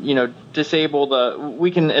can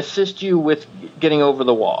we can assist you with getting over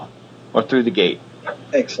the wall or through the gate.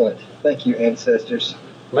 Excellent. Thank you, ancestors.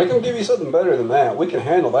 Make them give you something better than that. We can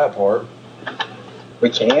handle that part.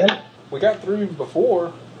 We can? We got through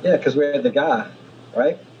before. Yeah, because we had the guy,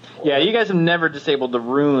 right? Yeah, you guys have never disabled the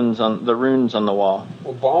runes on the wall.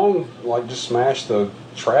 Well, Bong just smashed the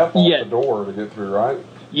trap off the door to get through, right?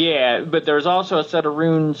 Yeah, but there's also a set of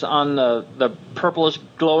runes on the purplish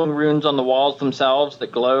glowing runes on the walls themselves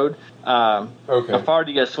that glowed. Okay.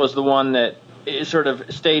 Aphardius was the one that sort of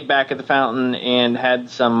stayed back at the fountain and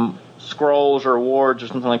had some scrolls or wards or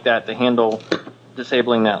something like that to handle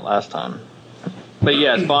disabling that last time. But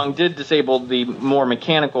yes, Bong did disable the more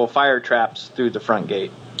mechanical fire traps through the front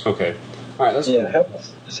gate. Okay. All right. Cool. Help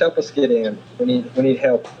us. Just help us get in. We need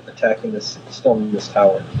help storming this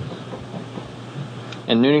tower.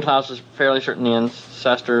 And Noonieklaus is fairly certain the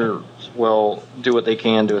ancestors will do what they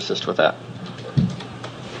can to assist with that.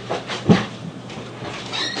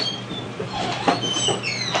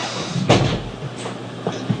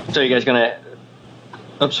 So you guys gonna?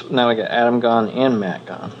 Oops! Now we got Adam gone and Matt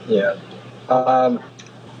gone. Yeah.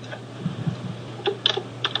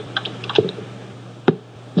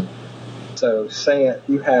 So, Sant,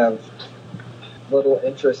 you have little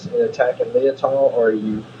interest in attacking Leotal, or are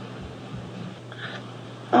you?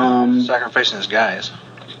 Sacrificing his guys.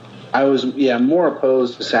 I was more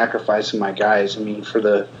opposed to sacrificing my guys. I mean, for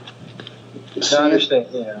the. I understand.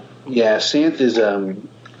 Yeah. Yeah, Sant is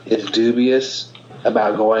dubious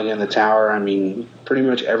about going in the tower. I mean, pretty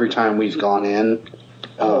much every time we've gone in,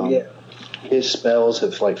 his spells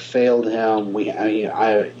have failed him.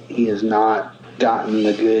 He has not gotten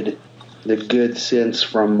the good sense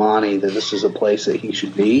from Monty that this is a place that he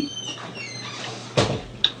should be.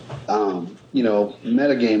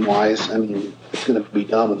 Metagame wise, I mean, it's going to be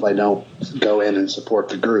dumb if I don't go in and support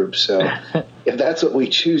the group. So if that's what we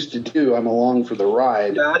choose to do, I'm along for the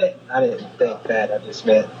ride. No, I didn't think that. I just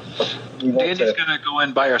meant Dandy's going to go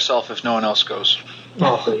in by herself if no one else goes.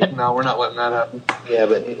 Oh, no, we're not letting that happen. Yeah,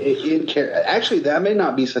 but actually, that may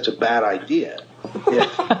not be such a bad idea.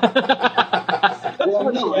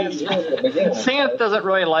 what she asked me at the beginning. Santh doesn't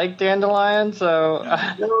really like dandelion, so.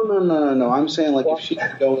 No. I'm saying, like, if she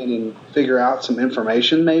could go in and figure out some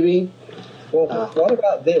information, maybe. Well, what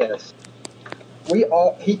about this?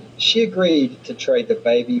 She agreed to trade the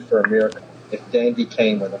baby for a miracle if Dandy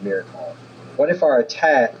came with a miracle. What if our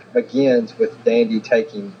attack begins with Dandy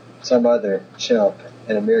taking some other chump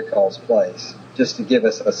in a miracle's place, just to give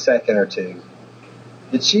us a second or two?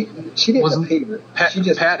 Did she didn't appear.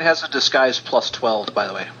 Pat has a disguise plus 12, by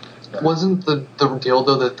the way. Wasn't the deal,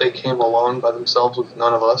 though, that they came along by themselves with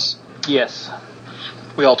none of us? Yes.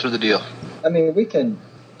 We altered the deal. I mean, we can...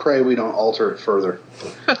 Pray we don't alter it further.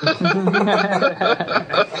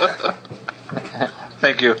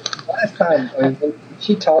 Thank you. Last time, when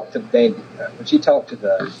she talked to Dandy, when she talked to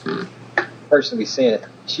the person we sent,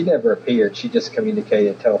 she never appeared. She just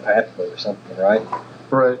communicated telepathically or something, right?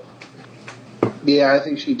 Right. Yeah, I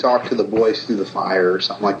think she talked to the boys through the fire or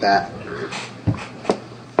something like that.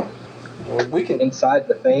 Well, we can Inside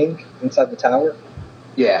the tower,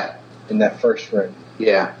 Yeah, in that first room.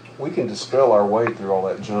 yeah. we can dispel our way through all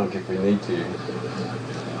that junk if we need to.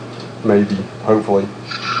 Maybe, hopefully.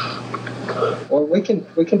 Or we can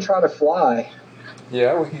try to fly.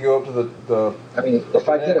 Yeah, we could go up to the I mean, if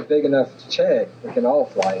I get a big enough check, we can all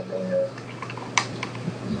fly in there.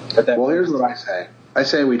 But that Well, here's what I say. I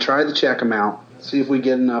say we try to check them out, see if we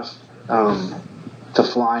get enough to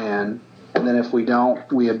fly in, and then if we don't,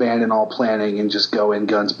 we abandon all planning and just go in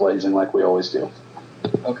guns blazing like we always do.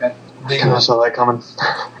 Okay. I saw that coming.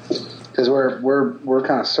 Because we're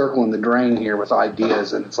kind of circling the drain here with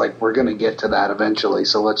ideas, and it's like we're going to get to that eventually.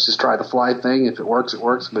 So let's just try the fly thing. If it works, it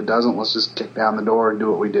works. If it doesn't, let's just kick down the door and do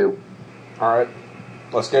what we do. All right,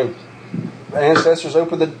 let's go. The ancestors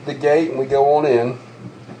open the gate and we go on in.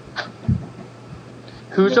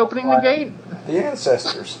 Who's opening the gate? The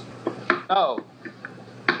ancestors. Oh.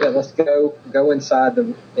 Yeah, let's go inside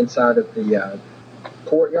of the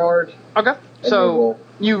courtyard. Okay. And So we will-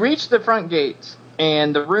 you reach the front gates,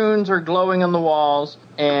 and the runes are glowing on the walls,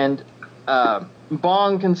 and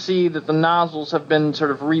Bong can see that the nozzles have been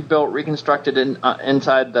sort of rebuilt, reconstructed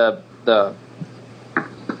inside the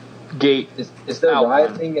gate. Is there outline.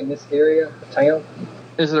 rioting in this area of town?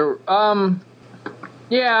 Is there?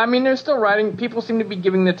 Yeah, I mean, there's still rioting. People seem to be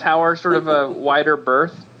giving the tower sort of a wider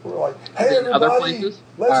berth. We're like, hey In other everybody, places?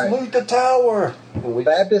 let's All right. loot the tower. And we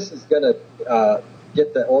Baptist is going to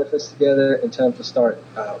get the orifice together and tell them to start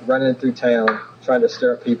running through town, trying to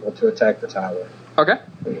stir up people to attack the tower. Okay.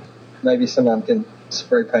 Maybe some of them can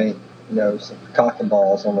spray paint, some cock and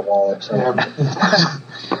balls on the wall or something. Yeah.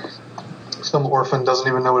 Some orphan doesn't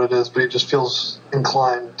even know what it is, but he just feels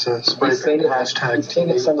inclined to spray He's seen paint it, hashtag. he's seen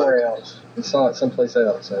it somewhere else. He saw it someplace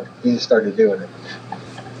else, so he just started doing it.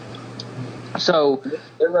 So,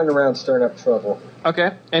 They're running around stirring up trouble.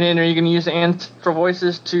 okay. And then are you going to use ancestral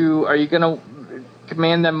voices are you going to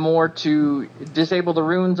command them more to disable the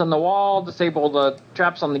runes on the wall, disable the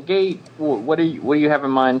traps on the gate? What do you have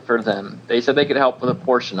in mind for them? They said they could help with a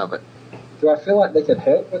portion of it. Do I feel like they could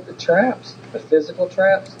help with the traps? The physical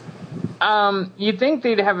traps? You'd think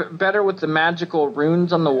they'd have it better with the magical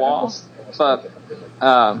runes on the walls, but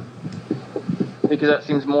because that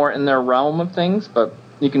seems more in their realm of things, but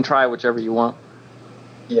you can try whichever you want.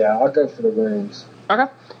 Yeah, I'll go for the runes. Okay.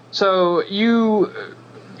 So you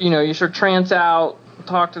sort of trance out,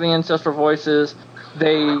 talk to the ancestral voices.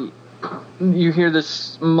 You hear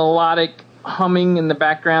this melodic humming in the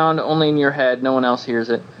background, only in your head. No one else hears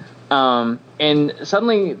it. And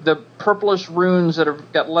suddenly the purplish runes that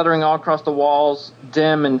have got lettering all across the walls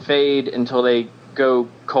dim and fade until they go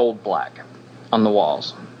cold black on the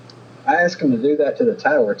walls. I asked them to do that to the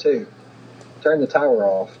tower, too. Turn the tower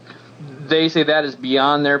off. They say that is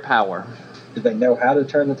beyond their power. Do they know how to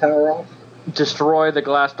turn the tower off? Destroy the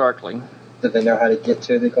glass darkly. Do they know how to get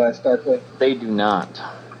to the glass darkly? They do not.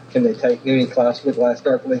 Can they take Noonie Klaus to the glass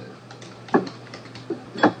darkly?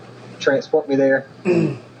 Transport me there?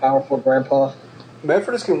 Powerful grandpa?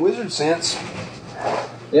 Mephrodis can wizard sense.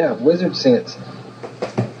 Yeah, wizard sense.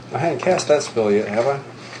 I hadn't cast that spell yet, have I?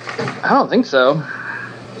 I don't think so.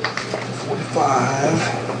 45.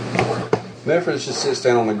 Mephrodis just sits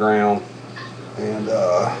down on the ground and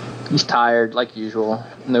He's tired, like usual.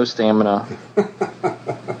 No stamina.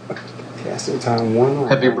 casting time 1 round.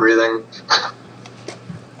 Heavy breathing.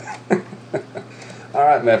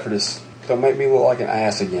 Alright, Mephrodis. Don't make me look like an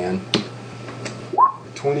ass again.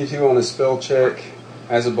 22 on his spell check.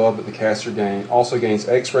 As above, but the caster also gains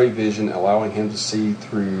X-ray vision, allowing him to see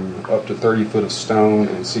through up to 30 foot of stone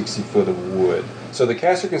and 60 foot of wood. So the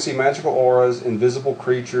caster can see magical auras, invisible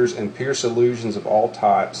creatures, and pierce illusions of all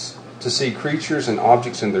types. to see creatures and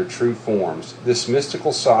objects in their true forms. This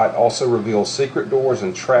mystical sight also reveals secret doors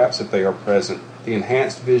and traps if they are present. The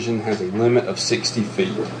enhanced vision has a limit of 60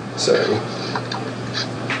 feet. So,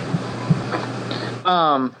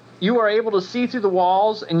 you are able to see through the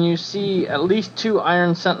walls, and you see at least 2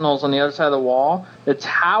 iron sentinels on the other side of the wall. The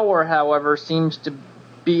tower, however, seems to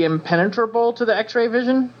be impenetrable to the X-ray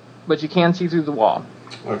vision, but you can see through the wall.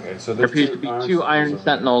 okay, so There there's appears to be 2 iron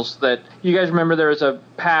sentinels that... You guys remember there was a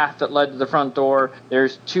path that led to the front door.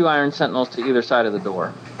 There's 2 iron sentinels to either side of the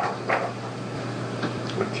door.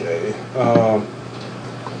 Okay. I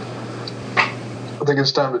think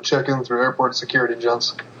it's time to check in through airport security,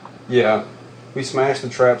 gents. Yeah. We smash the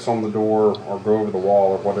traps on the door or go over the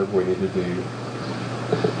wall or whatever we need to do.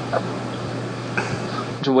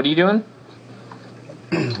 So what are you doing?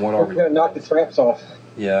 What are We're we? going to knock the traps off.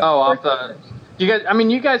 Yeah. Oh, off the...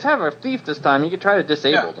 You guys have a thief this time. You could try to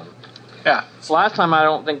disable them. Yeah. So last time I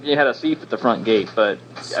don't think you had a thief at the front gate, but,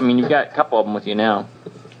 I mean, you've got a couple of them with you now.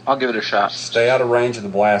 I'll give it a shot. Stay out of range of the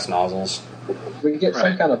blast nozzles. We get some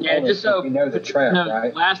Right. kind of Yeah, bonus just so... if we know the trap, no,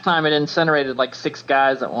 right? last time it incinerated like 6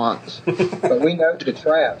 guys at once. But we know the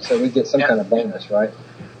trap, so we get some kind of bonus, right?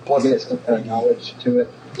 Plus, We get some kind of knowledge to it.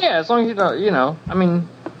 Yeah, as long as you don't, I mean,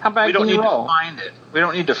 how bad We don't can need you to roll? find it. We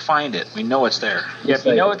don't need to find it. We know it's there. Yeah, if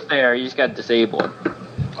you know it's there, you just got to disable it.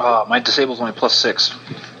 My disable's only +6.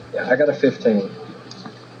 Yeah, I got a 15.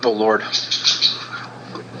 Oh, Lord.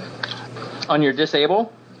 On your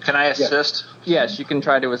disable, Can I assist? yes, you can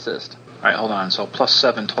try to assist. All right, hold on. So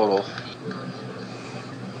 +7 total.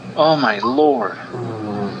 Oh, my Lord.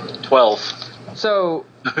 12. So,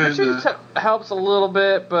 Patrice helps a little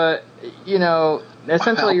bit, but,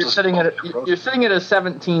 essentially you're sitting at a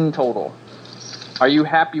 17 total. Are you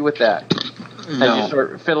happy with that? As you No.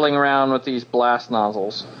 start fiddling around with these blast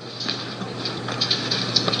nozzles.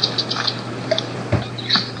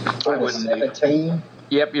 I wouldn't be. 17.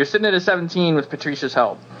 Yep, you're sitting at a 17 with Patricia's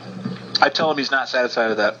help. I tell him he's not satisfied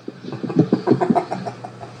with that.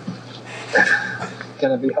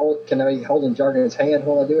 Can I be holding Jargon's hand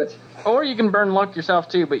while I do it? Or you can burn luck yourself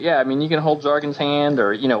too, but yeah, I mean, you can hold Jargon's hand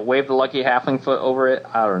or, wave the lucky halfling foot over it.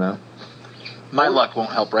 I don't know. My luck won't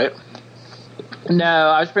help, right? No,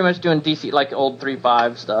 I was pretty much doing DC, like old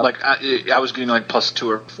 3-5 stuff. Like, I was getting like +2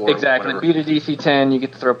 or 4. Exactly. Or Beat a DC 10, you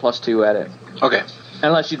get to throw +2 at it. okay.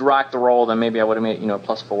 Unless you'd rock the roll, then maybe I would have made,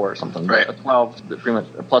 +4 or something. Right. But a 12, pretty much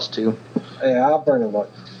a +2. Yeah, I'll burn a luck.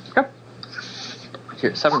 Okay.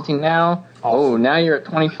 You're at 17 now. Oh, now you're at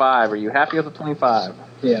 25. Are you happy with the 25?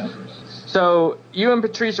 Yeah. So, you and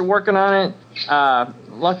Patrice are working on it.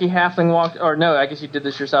 Lucky Halfling walked, or no, I guess you did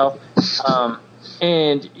this yourself.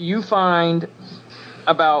 And you find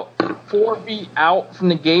about 4 feet out from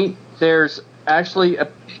the gate, there's actually a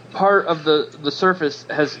part of the surface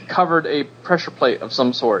has covered a pressure plate of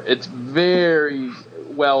some sort. It's very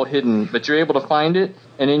well hidden, but you're able to find it,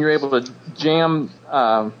 and then you're able to jam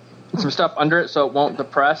some stuff under it so it won't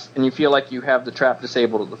depress, and you feel like you have the trap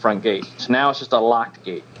disabled at the front gate. So now it's just a locked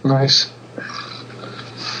gate. Nice.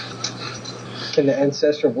 Can the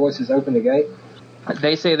ancestral voices open the gate?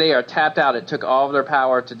 They say they are tapped out. It took all of their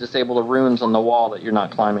power to disable the runes on the wall that you're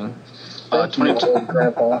not climbing. 22, Old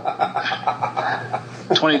Grandpa.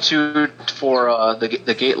 22 for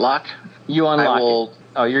the gate lock. You unlock will- it.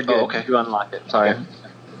 Oh, you're good. Oh, okay. You unlock it. Sorry. Okay.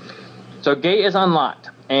 So gate is unlocked,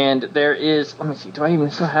 and there is. Let me see. Do I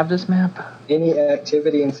even still have this map? Any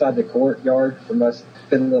activity inside the courtyard from us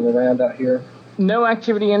fiddling around out here? No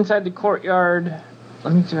activity inside the courtyard.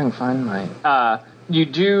 Let me see if I can find my. You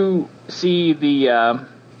do see the.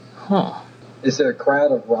 Is there a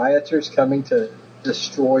crowd of rioters coming to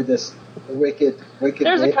destroy this wicked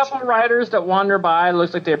There's a witch? couple of riders that wander by.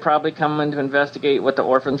 Looks like they're probably coming to investigate what the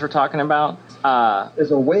orphans were talking about.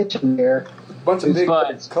 There's a witch in there bunch of big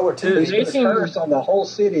But- color who's TVs. They the seem- curse on the whole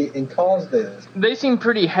city and caused this. They seem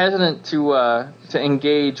pretty hesitant to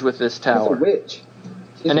engage with this She's a tower. witch.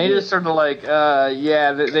 She's And a they witch. just sort of like,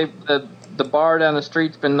 the bar down the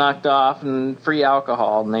street's been knocked off and free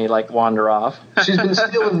alcohol, and they like wander off. She's been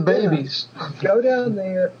stealing babies. Go down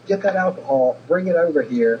there, get that alcohol, bring it over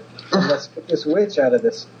here, and let's get this witch out of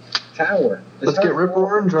this tower. Let's get rip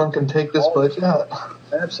roaring drunk and take this bitch out.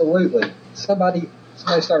 Absolutely. Somebody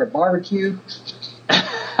start a barbecue, and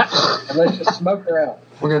let's just smoke her out.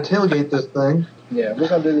 We're gonna tailgate this thing. Yeah, we're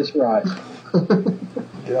gonna do this right.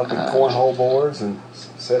 Get out the cornhole boards and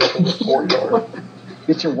set up in the courtyard.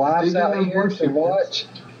 Get your wives They out do here to watch.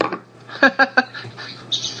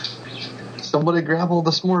 Somebody grab all the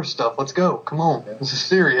s'more stuff. Let's go. Come on. This is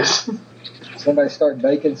serious. Somebody start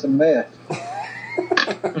baking some meth.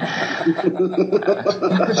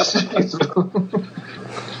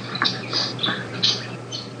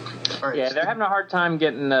 All right, Yeah, so they're having a hard time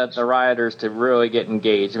getting the rioters to really get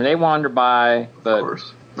engaged. I mean, they wander by, but of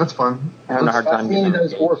course. That's fine. having a hard If I time see getting any of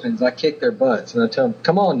those engaged. orphans, I kick their butts and I tell them,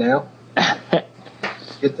 "Come on now,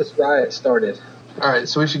 get this riot started." All right,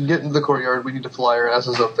 so we should get into the courtyard. We need to fly our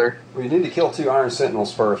asses up there. We need to kill 2 Iron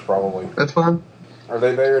Sentinels first, probably. That's fine. Are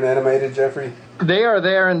they there and animated, Jeffrey? They are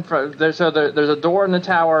there in front. There's a door in the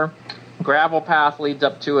tower. Gravel path leads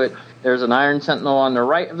up to it. There's an Iron Sentinel on the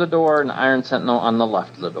right of the door and an Iron Sentinel on the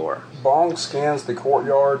left of the door. Bong scans the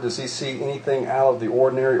courtyard. Does he see anything out of the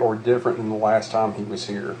ordinary or different than the last time he was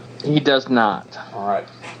here? He does not. All right.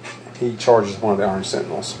 He charges one of the Iron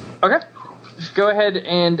Sentinels. Okay. Go ahead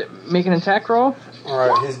and make an attack roll. All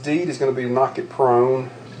right. His deed is going to be to knock it prone.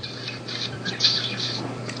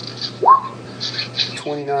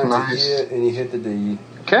 29 Nice. to hit, and he hit the deed.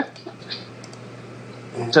 Okay.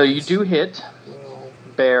 So you do hit.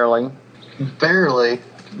 Barely. Barely.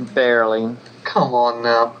 Barely. Come on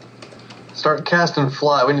now. Start casting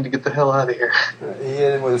fly. We need to get the hell out of here. He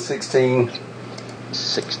hit it with a 16.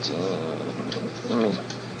 16.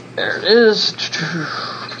 There it is.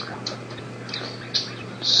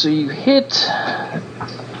 So you hit.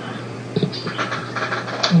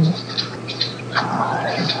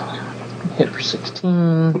 Hit for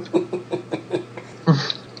 16.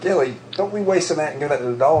 Gilly, don't we waste some of that and give that to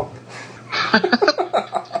the dog?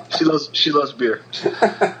 She loves beer.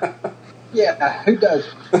 Yeah, who does?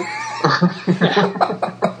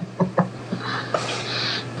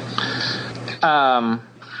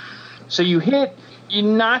 So you hit, you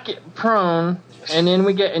knock it prone, and then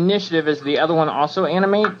we get initiative as the other one also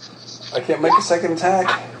animates. I can't make a second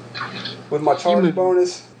attack with my charge moved.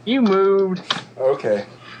 bonus? You moved. Okay.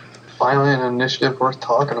 Finally, an initiative worth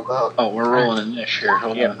talking about. Oh, we're rolling in this here.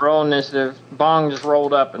 Hold Yeah, on. roll initiative. Bong just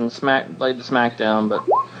rolled up and laid the smack down, but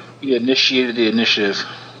You initiated the initiative.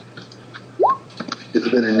 It's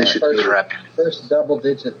been initiative. Crap. First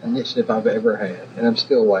double-digit initiative I've ever had, and I'm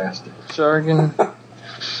still last. Jargon.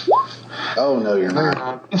 Oh, no, you're No, you're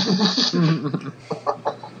not. not.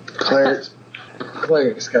 Clarence,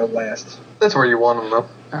 Clerics go last. That's where you want them, though.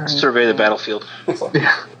 Survey the battlefield.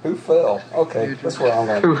 Yeah. Who fell? Okay, that's where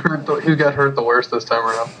I'm going. Who got hurt the worst this time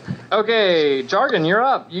around? Okay, Jargon, you're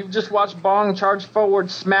up. You've just watched Bong charge forward,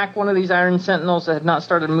 smack one of these Iron Sentinels that had not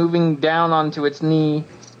started moving down onto its knee.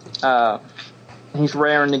 He's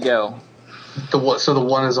raring to go. So the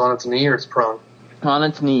one is on its knee or it's prone? On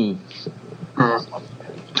its knee. Hmm.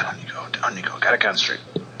 Down you go. Gotta concentrate.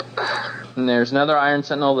 And there's another Iron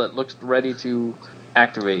Sentinel that looks ready to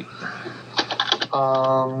activate.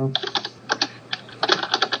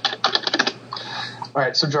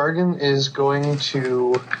 Alright, so Jargon is going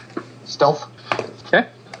to stealth. Okay.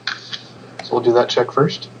 So we'll do that check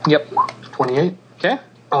first. Yep. 28. Okay.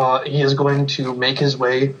 He is going to make his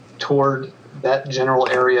way toward that general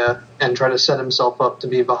area and try to set himself up to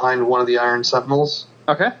be behind one of the Iron Sentinels.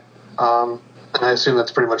 Okay. And I assume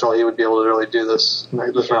that's pretty much all he would be able to really do this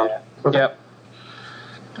round. Okay. Yep.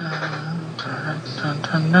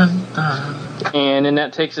 And then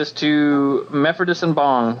that takes us to Mephrodis and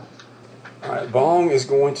Bong. Alright, Bong is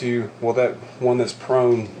going to, well, that one that's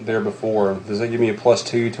prone there before, does that give me a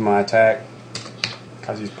 +2 to my attack?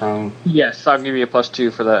 Because he's prone. Yes, I'll give you a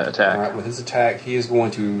 +2 for that attack. Alright, with his attack, he is going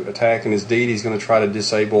to attack, and his deed, he's going to try to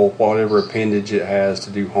disable whatever appendage it has to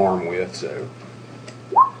do harm with, so.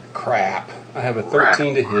 Crap. I have a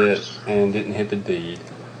 13 to hit, and didn't hit the deed.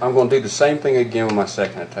 I'm going to do the same thing again with my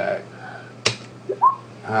second attack.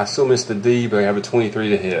 I still missed the deed, but I have a 23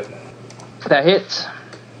 to hit. That hits.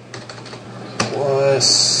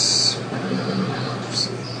 Plus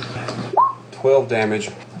 12 damage.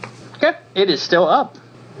 Okay. It is still up.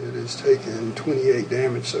 It has taken 28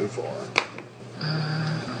 damage so far.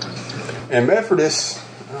 And Mephrodis,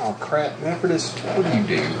 oh crap, Mephrodis, what do you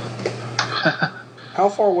do? How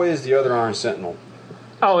far away is the other Iron Sentinel?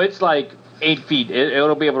 Oh, it's like 8 feet.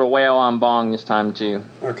 It'll be able to wail on Bong this time, too.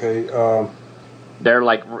 Okay, They're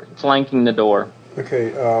like flanking the door.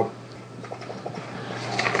 okay,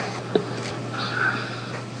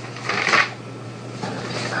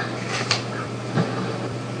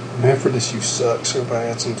 Mephrodis, you suck so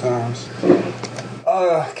bad sometimes.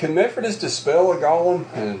 Can Mephrodis dispel a golem?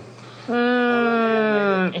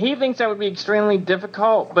 And He thinks that would be extremely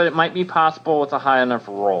difficult, but it might be possible with a high enough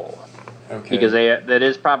roll. okay, Because that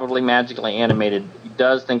is probably magically animated. He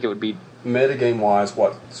does think it would be... metagame wise,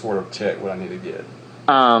 what sort of check would I need to get?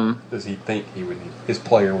 Does he think he would need? His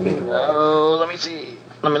player would need to roll. Oh, let me see.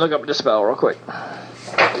 Let me look up Dispel real quick.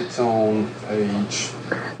 It's on page.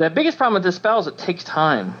 The biggest problem with this spell is it takes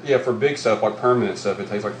time. Yeah, for big stuff, like permanent stuff, it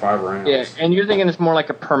takes like 5 rounds. Yeah, and you're thinking it's more like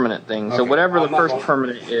a permanent thing. So Okay. whatever the I'm not first gonna-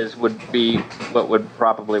 permanent is would be what would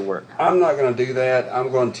probably work. I'm not going to do that.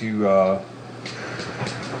 I'm going to.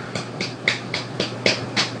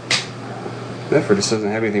 Mephrodis doesn't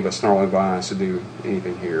have anything but Snarling Vines to do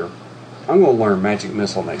anything here. I'm going to learn Magic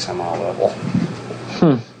Missile next time I level.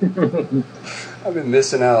 I've been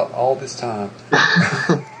missing out all this time.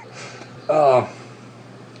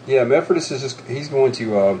 Yeah, Mephrodis is he's going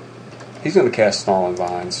to cast Snarling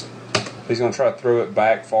Vines. He's going to try to throw it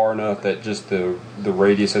back far enough that just the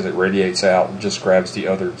radius as it radiates out just grabs the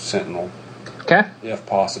other sentinel, Okay. if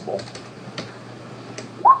possible.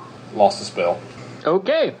 Lost the spell.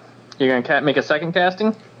 Okay. You're going to make a second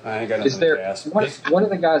casting? I ain't got nothing Is there to cast. one of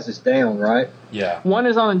the guys is down, right? Yeah. One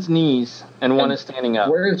is on its knees, and one And is standing up.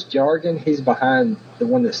 Where is Jargon? He's behind the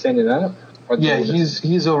one that's standing up? Or the Yeah, one that's-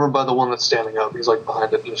 he's over by the one that's standing up. He's like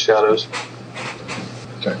behind it in the shadows.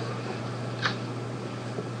 Okay.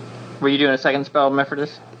 Were you doing a second spell,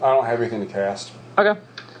 Mephrodis? I don't have anything to cast. Okay.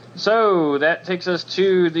 So that takes us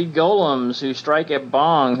to the golems who strike at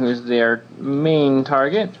Bong, who's their main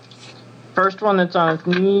target. First one that's on its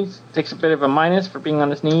knees takes a bit of a minus for being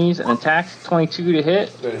on its knees and attacks 22 to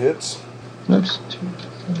hit. That hits. Oops.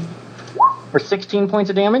 For 16 points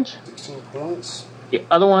of damage. 16 points. The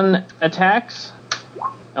other one attacks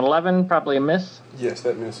 11, probably a miss. Yes,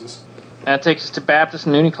 that misses. That takes us to Baptist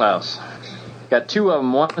and Uniklaus. Got two of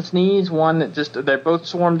them. One on its knees, one that they're both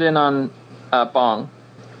swarmed in on Bong.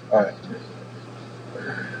 Alright.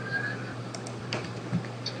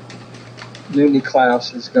 Looney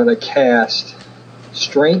Klaus is going to cast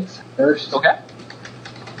Strength first. Okay.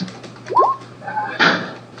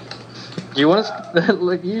 Do you want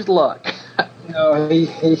to use luck? No, he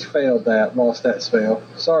failed that, lost that spell.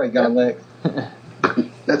 Sorry, Gonlex.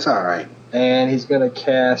 That's all right. And he's going to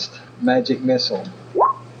cast Magic Missile.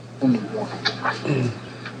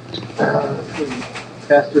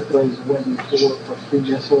 Caster throws 1d4 for 3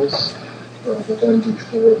 missiles. Or the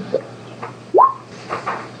 1d4 for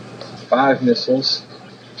 5 missiles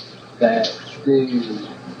that do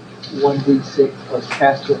 1d6 plus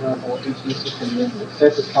caster level. Each missile can be into a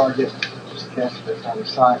separate target. Just cast it out of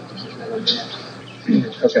sight.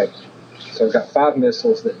 Okay, so I've got 5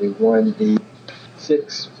 missiles that do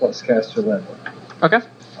 1d6 plus caster level. Okay.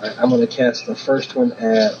 Alright, I'm going to cast the first one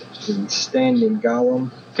at the standing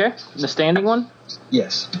golem. Okay. The standing one?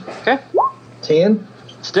 Yes. Okay. 10.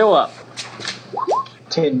 Still up.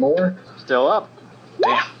 10 more. Still up.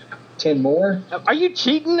 Damn. 10 more. Are you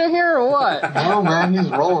cheating here or what? Oh man, he's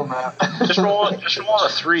rolling that. Just roll a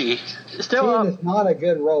 3. Still 10 up. is not a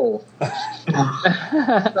good roll.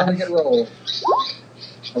 It's not a good roll.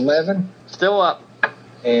 11. Still up.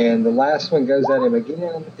 And the last one goes at him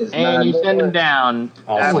again. Is 9 And you more. send him down.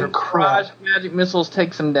 Awesome. After barrage of magic missiles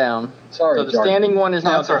takes him down. Sorry, So the Jargon. standing one is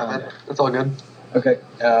No, now that's all gone. right. That's all good. Okay,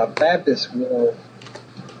 Baptist will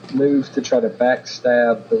move to try to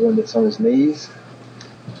backstab the one that's on his knees.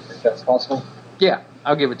 If that's possible. Yeah,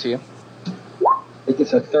 I'll give it to you. He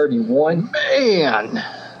gets a 31. Man,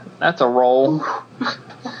 that's a roll.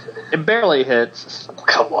 It barely hits.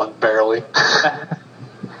 Come on, barely.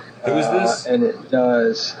 Who is this? And it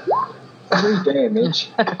does 3 damage.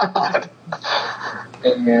 God.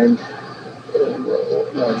 And 30.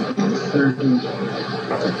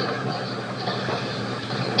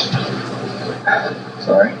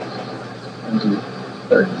 Sorry.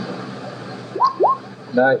 30.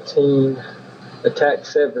 19. Attack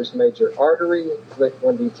severs major artery. Inflict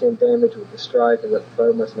 1d10 damage with the strike, and the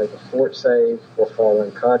foe must make a fort save or fall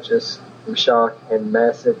unconscious from shock and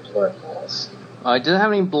massive blood loss. It doesn't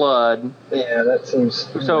have any blood. Yeah, that seems.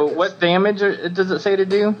 So what damage does it say to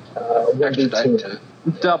do? 1d10.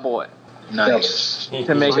 Double it Nice.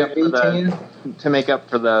 to make up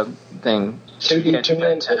for the thing.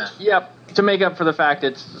 2d10. Yep. To make up for the fact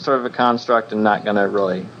it's sort of a construct and not gonna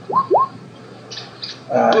really.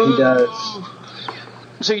 He does.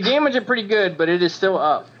 So you damage it pretty good, but it is still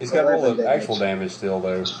up. He's got all the 11 actual damage still,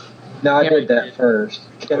 though. No, I Yeah, did that first.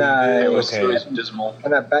 Can I? It was Okay. dismal.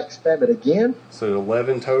 Can I backstab it again? So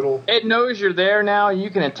 11 total. It knows you're there now. You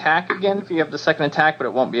can attack again if you have the second attack, but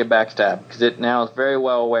it won't be a backstab because it now is very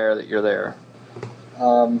well aware that you're there.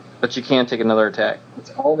 But you can take another attack.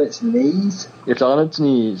 It's on its knees. It's on its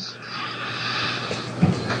knees.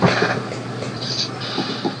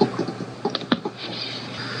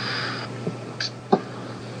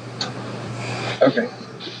 Okay,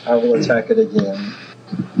 I will attack it again.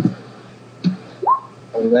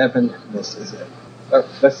 11 misses it. Oh,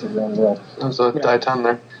 that's the wrong roll. There's a die 10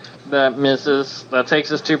 there. That misses. That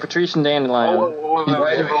takes us to Patrician Dandelion.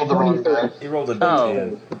 Wait, he rolled the wrong die. He rolled a Oh.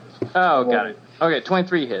 D10. Oh, got it. Okay,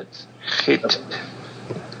 23 hits. Hit.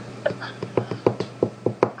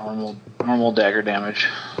 Normal dagger damage.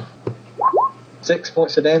 6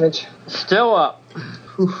 points of damage. Still up.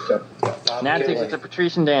 Okay. Now it takes us to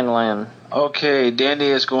Patrician Dandelion. Okay, Dandy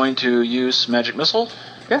is going to use magic missile.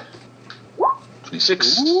 Okay.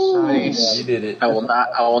 26. Nice. You did it. I will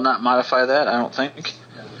not modify that. I don't think.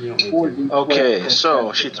 You don't need to. Okay,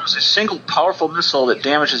 so she throws a single powerful missile that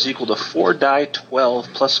damage is equal to 4 die 12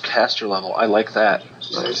 plus caster level. I like that.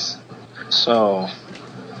 Nice. So,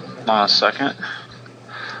 hold on a second.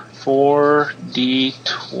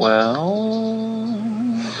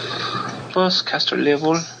 4d12 plus caster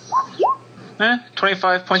level.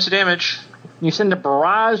 25 points of damage. You send a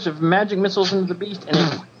barrage of magic missiles into the beast, and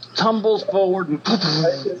it tumbles forward and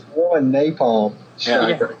That's just one napalm. Yeah.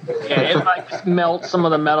 it like melts some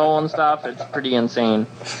of the metal and stuff. It's pretty insane.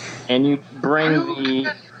 And you bring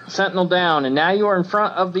the sentinel down, and now you are in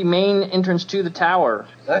front of the main entrance to the tower.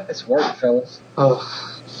 Nice work, fellas. Oh,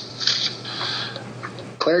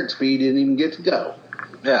 Cleric speed didn't even get to go.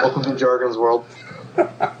 Yeah. welcome to Jargon's world. You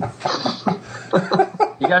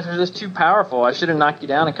guys are just too powerful. I should have knocked you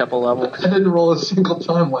down a couple levels. I didn't roll a single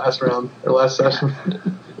time last round, or last session.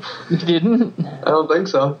 You didn't? I don't think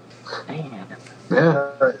so. Man.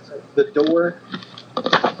 Yeah. Alright, so the door.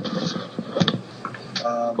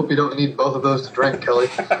 Hope you don't need both of those to drink, Kelly.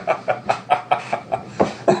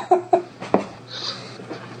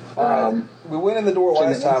 We went in the door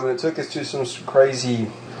last time, and it took us to some crazy.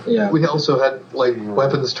 Yeah. We also had like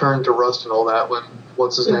weapons turned to rust and all that when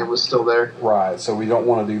what's his name was still there. Right, so we don't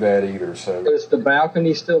want to do that either. So Is the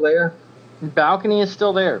balcony still there? Balcony is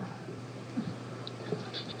still there.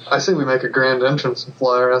 I say we make a grand entrance and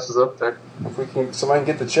fly our asses up there. if we can, somebody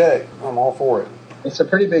can get the check, I'm all for it. It's a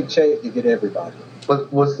pretty big check to get everybody.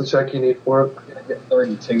 What's the check you need for it? I get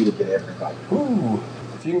 32 to get everybody. Ooh,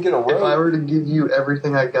 if you can get a If I rope, were to give you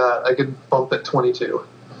everything I got, I could bump at 22.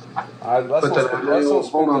 let's but not then-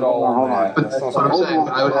 spend it all on that. But Let's not that's what I'm spend- saying.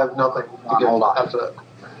 I would have nothing to give Hold on. after that.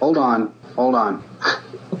 Hold on.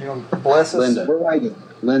 You gonna bless us? Linda. We're waiting.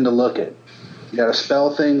 Linda, look it. You got a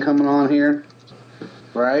spell thing coming on here,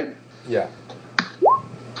 right? Yeah.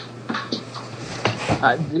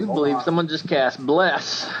 I do believe someone just cast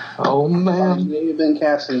Bless. Oh man. You've been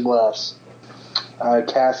casting Bless. I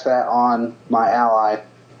cast that on my ally,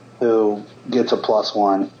 who gets a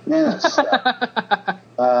 +1. Man, that's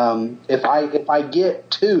if I get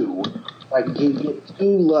 2, if I can get 2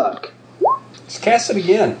 luck. Just cast it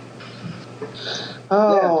again.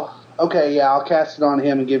 Oh, okay, yeah, I'll cast it on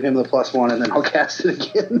him and give him the +1, and then I'll cast it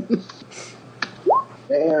again.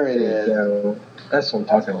 There it is. So that's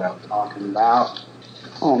what I'm talking about.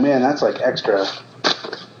 Oh man, that's like extra.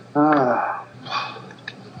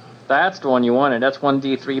 That's the one you wanted. That's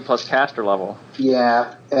 1d3 plus caster level.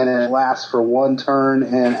 Yeah, and it lasts for 1 turn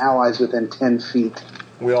and allies within 10 feet.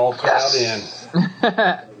 We all crowd in.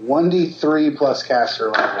 1d3 plus caster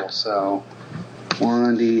level, so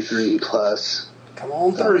 1d3 plus. Come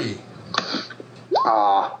on, 3.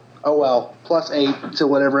 Oh well, +8 to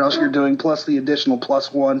whatever else you're doing, plus the additional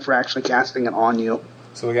 +1 for actually casting it on you.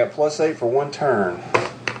 So we got +8 for 1 turn.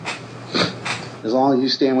 As long as you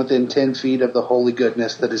stand within 10 feet of the holy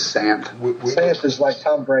goodness that is Santh. We Santh is like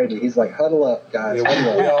Tom Brady. He's like, huddle up, guys.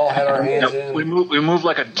 Huddle we up. all had our hands Yep, in. we move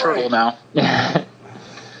like a turtle now.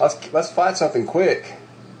 Let's fight something quick.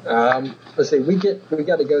 Let's see. We got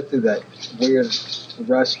to go through that weird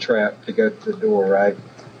rush trap to go to the door, right?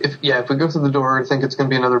 If we go through the door, I think it's going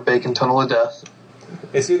to be another bacon tunnel of death.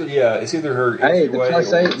 It's either her. Hey, the entryway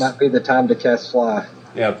 +8 or- might be the time to cast fly.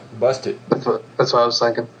 Yeah, bust it. That's what I was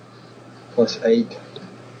thinking. +8.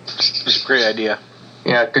 It's a great idea.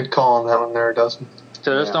 Yeah, good call on that one there, Dustin.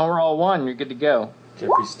 So just don't roll 1, you're good to go.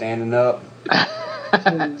 Jeffrey's standing up.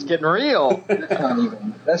 It's getting real.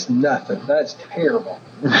 That's nothing. That's terrible.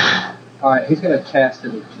 Alright, he's going to cast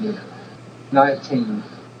it again. 19.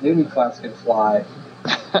 Newbie class can fly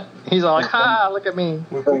He's all like, ha, look at me.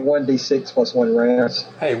 We- for we- 1d6 plus 1 rounds.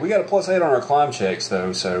 Hey, we got a +8 on our climb checks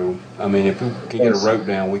though, so I mean, if we can get a rope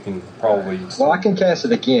down, we can probably. Well, I can cast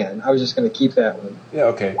it again. I was just going to keep that one. Yeah,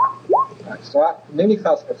 okay. Alright, so Newbie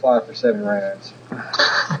class can fly for 7 rounds.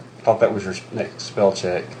 Thought that was your next spell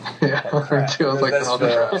check. Yeah, I was like, That's I'll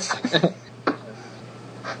just-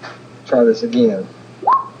 Try this again.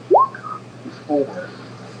 4.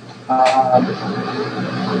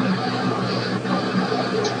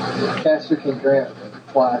 Caster can grant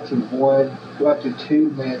fly to go up to 2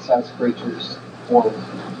 man-sized creatures or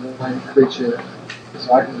 1 creature.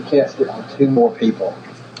 So I can cast it on 2 more people.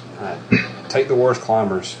 Alright. Take the worst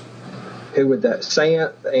climbers. Who would that?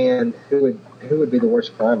 Sant and who would be the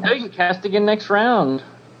worst climber? You can cast again next round.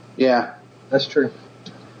 Yeah. That's true.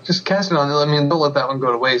 Just cast it on. I mean, don't let that one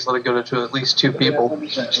go to waste. Let it go to at least 2 people.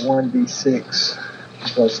 1d6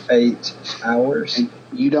 plus 8 hours. And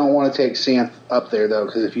you don't want to take Santh up there, though,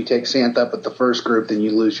 because if you take Santh up at the first group, then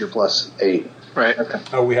you lose your +8. Right. Okay.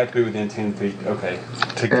 Oh, we have to be within 10 feet. Okay.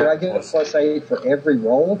 Did I get a +8 for every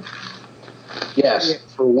roll? Yes,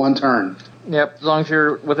 for one turn. Yep, as long as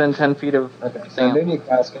you're within 10 feet of Okay. So Sam. Noonie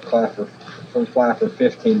Klaus can fly for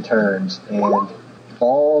 15 turns, and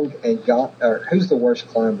Bog and who's the worst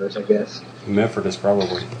climbers? I guess Memphis,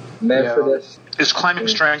 probably. Memphis, Is climbing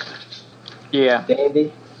strength? Yeah.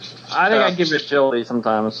 Dandy. I think I'd give it agility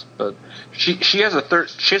sometimes, but She has a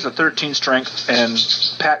 13 strength, and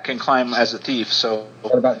Pat can climb as a thief. So,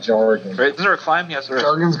 What about Jargon? right? Isn't there a climb? Yes, there is.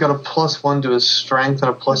 Jargon's got a +1 to his strength and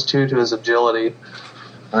a +2 to his agility.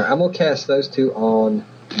 All right, I'm gonna cast those two on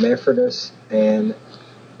Memphis and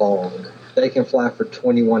Bong. They can fly for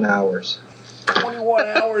 21 hours. 21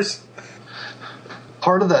 hours.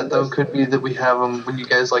 Part of that, though, could be that we have them, when you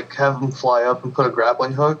guys like have them fly up and put a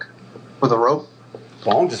grappling hook with a rope.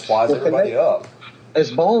 Bong just flies everybody up.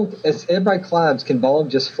 As everybody climbs, can Bong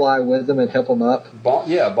just fly with them and help them up? Bong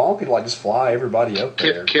could like just fly everybody up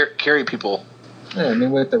there. Carry people. Yeah, I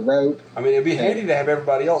mean, with the rope. I mean, it'd be handy to have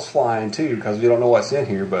everybody else flying too, because we don't know what's in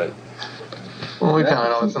here. But Well, we kind of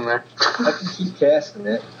know what's in there. I can keep casting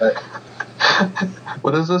it, but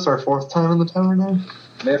What is this, our 4th time in the tower now?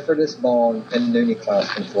 Memphis, Bong, and Noonie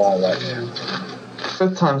Klaus can fly right now.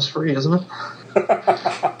 5th time's free, isn't it?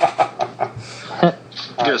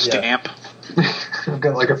 Get a stamp. I've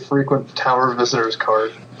got like a frequent tower visitors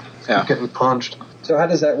card. Yeah. I'm getting punched. So how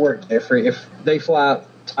does that work, Jeffrey? If they fly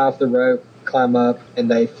off the rope, climb up, and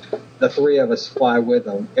the 3 of us fly with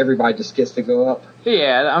them, everybody just gets to go up?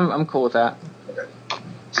 yeah, I'm cool with that.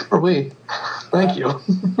 Or we. Thank you.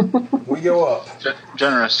 we go up.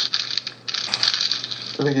 Generous.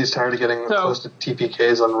 I think he's tired of getting So- close to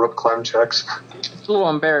TPKs on rope climb checks. It's a little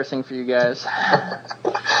embarrassing for you guys.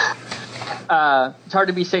 It's hard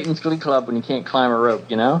to be Satan's Glee Club when you can't climb a rope,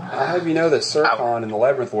 you know? I have you know that Serkon in the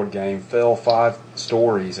Labyrinth Lord game fell 5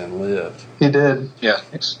 stories and lived. He did. Yeah.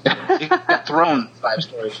 He got thrown 5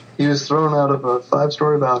 stories. He was thrown out of a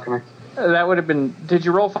 5-story balcony. That would have been... Did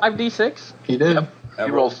you roll 5d6? He did. Yep.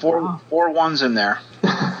 You rolled four ones in there.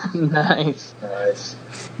 Nice. Nice.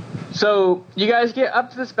 So, you guys get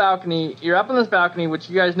up to this balcony. You're up on this balcony, which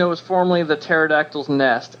you guys know was formerly the pterodactyl's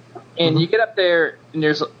nest. And you get up there, and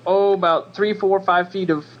there's, about 3, 4, 5 feet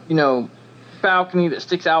of, balcony that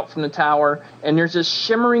sticks out from the tower. And there's this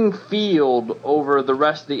shimmering field over the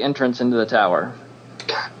rest of the entrance into the tower.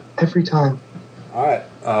 Every time. All right.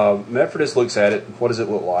 Memphis looks at it. What does it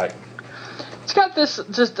look like? It's got this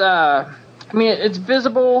it's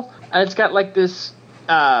visible. It's got like this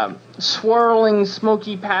swirling,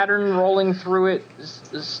 smoky pattern rolling through it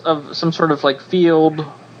of some sort of like field.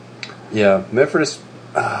 Yeah, Memphis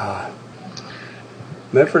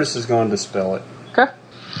is going to dispel it. Okay.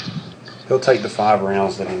 He'll take the 5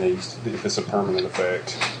 rounds that he needs if it's a permanent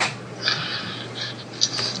effect.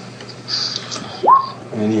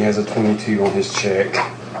 And he has a 22 on his check.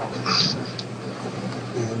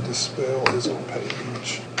 And dispel is on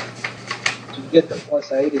page. Did you get the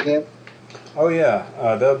 +8 again? Oh yeah,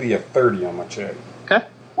 that'll be a 30 on my check. Okay.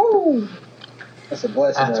 Woo! That's a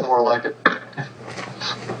blessing. That's more like it.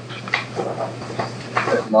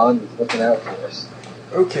 That Mon is looking out for us.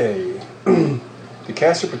 Okay. The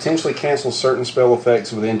caster potentially cancels certain spell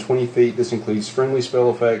effects within 20 feet. This includes friendly spell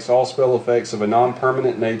effects. All spell effects of a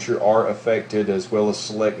non-permanent nature are affected, as well as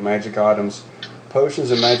select magic items.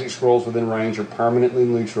 Potions and magic scrolls within range are permanently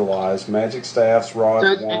neutralized. Magic staffs, rods,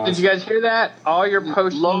 Did wands... you guys hear that? All your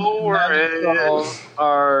potions Lower and magic it. spells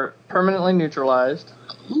are permanently neutralized.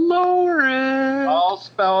 Lower it. All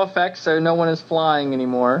spell effects, so no one is flying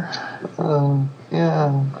anymore.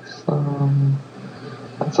 Yeah.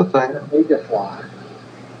 That's a thing. I need to fly.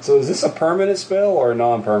 So is this a permanent spell or a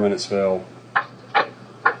non-permanent spell?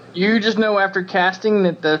 You just know after casting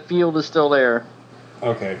that the field is still there.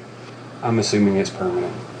 Okay. I'm assuming it's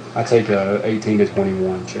permanent. I take a 18 to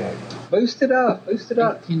 21 check. Boost it up. Boost it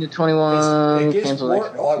up. 18 to 21. It gets cancel more,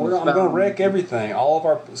 that. I'm going to wreck everything. All of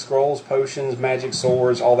our scrolls, potions, magic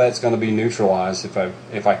swords, all that's going to be neutralized if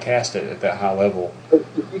I cast it at that high level. If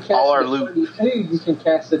you cast All our it at loot. 32, you can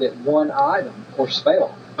cast it at one item or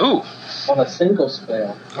spell Ooh. on a single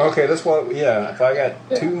spell. Okay, that's what. Yeah, if I got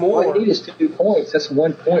Yeah. 2 All more. you need is 2 points. That's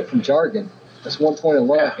 1 point from Jargon. That's 1 point of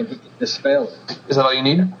luck, Yeah. and he can dispel it. Is that all you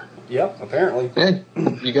need? Yep, apparently. Yeah,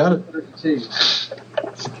 you got it. 32.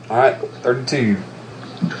 All right, 32.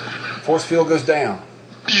 Force field goes down.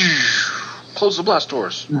 Close the blast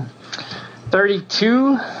doors.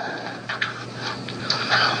 32.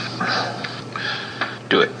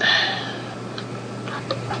 Do it.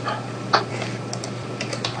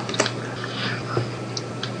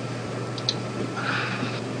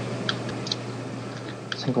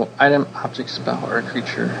 Single item, object, spell, or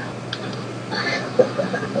creature.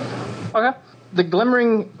 Okay. The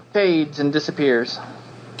glimmering fades and disappears.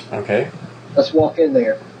 Okay. Let's walk in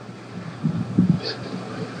there.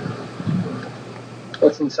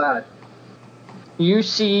 What's inside? You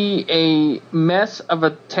see a mess of a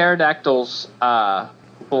pterodactyl's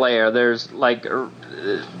lair. There's like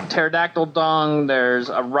pterodactyl dung. There's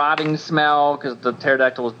a rotting smell because the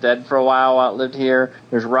pterodactyl was dead for a while, outlived here.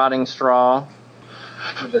 There's rotting straw.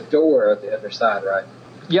 There's a door at the other side, right?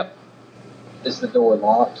 Yep. Is the door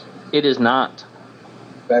locked? It is not.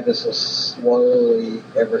 Baptist will slowly,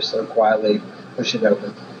 ever so quietly, push it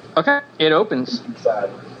open. Okay. It opens. Inside.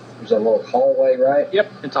 There's a little hallway, right?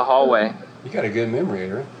 Yep. It's a hallway. You got a good memory,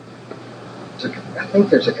 Adrian. I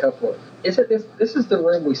think there's a couple of... Is it this? This is the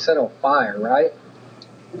room we set on fire, right?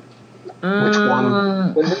 Which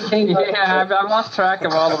one? When we came up... Yeah, I've lost track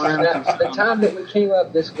of all the rooms. The time that we came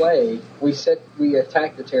up this way, we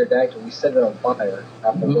attacked the pterodactyl. We set it on fire.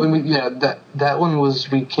 That one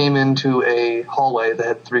was, we came into a hallway that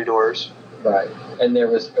had 3 doors. Right. And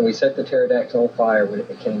we set the pterodactyl on fire when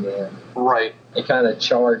it came in. Right. It kind of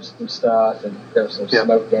charged some stuff, and there was some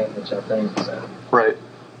smoke damage, I think. So. Right.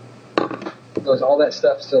 Was all that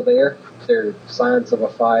stuff still there? Is there signs of a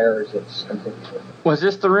fire, or is it just completely... Was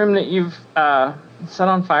this the room that you've set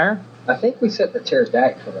on fire? I think we set the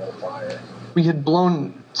pterodactyl on fire. We had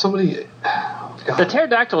blown somebody... God. The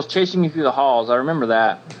pterodactyl's chasing you through the halls. I remember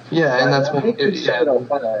that. Yeah, and that's I when think we set it on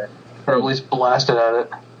fire. or at least blasted at it.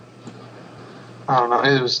 I don't know.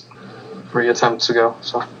 It was 3 attempts ago,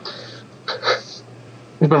 so...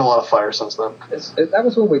 There's been a lot of fire since then. That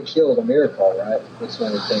was when we killed a miracle, right? That's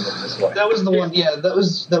when we came up this way. That was the one. Yeah, that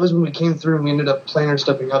was when we came through and we ended up planar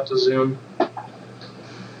stepping up to Zoom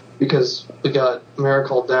because we got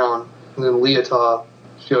Miracle down, and then Leotah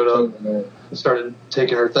showed up and started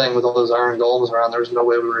taking her thing with all those iron golems around. There was no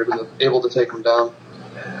way we were able to take them down.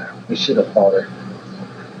 We should have fought her,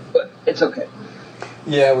 but it's okay.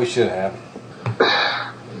 Yeah, we should have.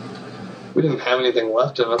 We didn't have anything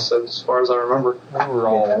left in us, as far as I remember. We were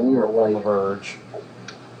all on the verge.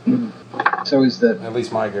 So At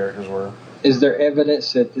least my characters were. Is there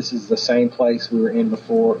evidence that this is the same place we were in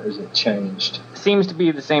before, or is it changed? Seems to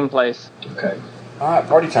be the same place. Okay. Alright,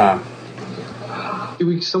 party time. Do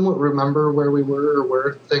we somewhat remember where we were or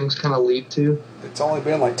where things kind of lead to? It's only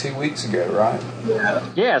been like 2 weeks ago, right? Yeah.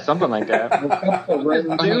 Yeah, something like that. A couple of rooms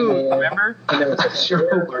in there, Remember? and there was a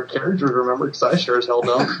Sure, our characters remember, because I sure as hell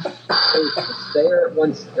don't. There was a stair at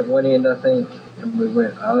one end, I think, and we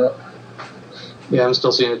went up. Yeah, I'm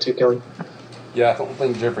still seeing it too, Kelly. Yeah, I don't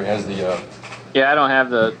think Jeffrey has the... Yeah, I don't have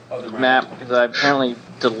the map because I apparently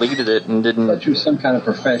deleted it and I didn't. thought you were some kind of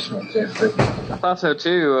professional, Jeffrey. I thought so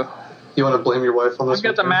too. You want to blame your wife on this I've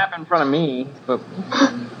got the one? map in front of me, but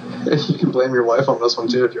You can blame your wife on this one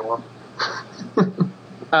too if you want.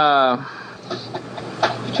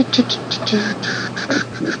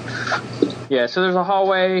 yeah. So there's a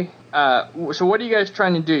hallway. So what are you guys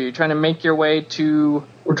trying to do? You're trying to make your way to.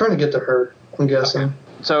 We're trying to get to her, I'm guessing.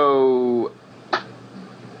 So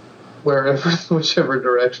Wherever, whichever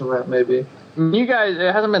direction that may be. you guys,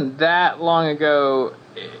 it hasn't been that long ago.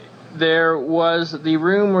 There was the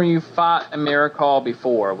room where you fought a Miracle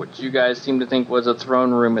before, which you guys seem to think was a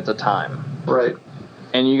throne room at the time. Right.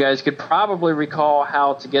 And you guys could probably recall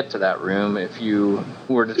how to get to that room if you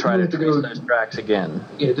were to try to trace those tracks again.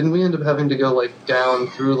 Yeah, didn't we end up having to go, like, down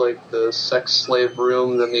through, like, the sex slave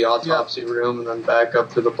room, then the autopsy room, and then back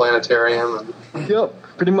up to the planetarium, and Yep,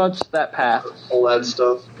 pretty much that path. all that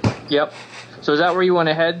stuff? Yep. So is that where you want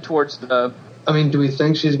to head towards the... I mean, do we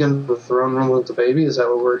think she's going to the throne room with the baby? Is that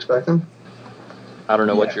what we're expecting? I don't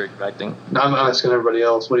know what you're expecting. No, I'm asking everybody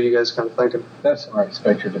else. What are you guys kind of thinking? That's what I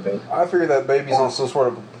expect her to be. I figure that baby's on some sort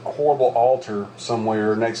of horrible altar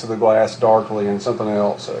somewhere next to the glass darkly and something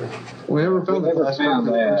else. So We never found never the found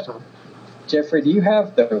the that. first time. Jeffrey, do you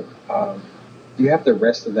have the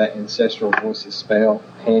rest of that Ancestral Voices spell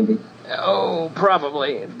handy? Oh,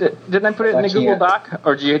 probably. Didn't I put it in I the Google can't. Doc?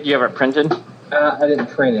 Or do you have it printed? I didn't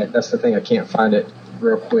print it. That's the thing. I can't find it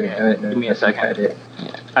real quick. I didn't know Give me a if you second. had it.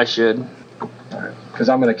 I should. Because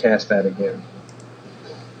I'm going to cast that again.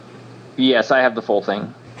 Yes, I have the full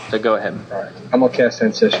thing. So go ahead. All right. I'm going to cast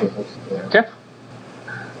Ancestral Voices again. Okay.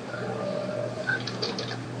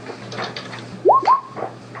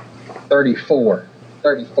 $34.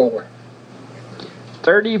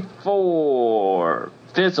 34.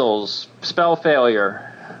 Fizzles. Spell failure.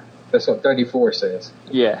 That's what 34 says.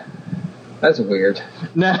 Yeah. That's weird.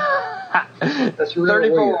 No. That's real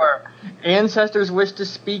 34. weird. Ancestors wish to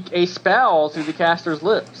speak a spell through the caster's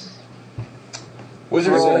lips.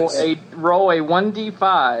 Wizard says. Roll a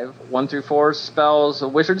 1d5. 1 through 4 spells a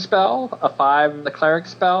wizard spell. A 5 the cleric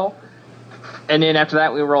spell. And then after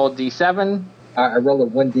that we roll a d7. I roll a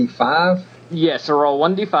 1d5. Yes, so roll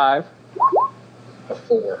 1d5. A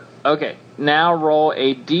 4. Okay, now roll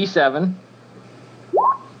a d7.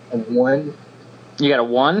 A 1. You got a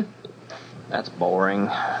 1? That's boring.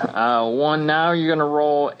 1, now you're going to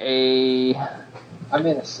roll a I'm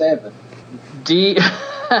in a 7. D...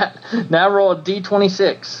 now roll a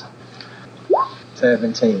d26.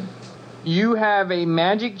 17. You have a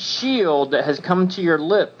magic shield that has come to your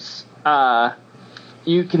lips.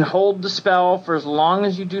 You can hold the spell for as long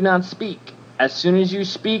as you do not speak. As soon as you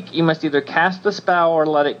speak, you must either cast the spell or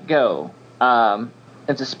let it go.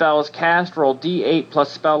 If the spell is cast, roll d8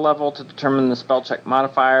 plus spell level to determine the spell check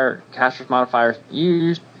modifier, caster's modifier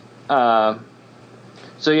used. So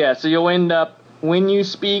you'll end up, when you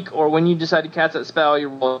speak or when you decide to cast that spell, you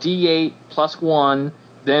roll d8 plus 1,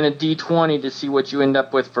 then a d20 to see what you end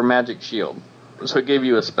up with for magic shield. So it gave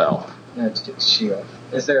you a spell. Magic shield.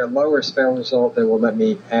 Is there a lower spell result that will let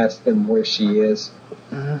me ask them where she is?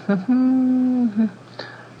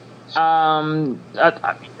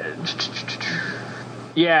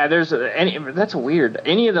 Yeah, that's weird.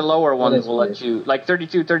 Any of the lower ones will let you, like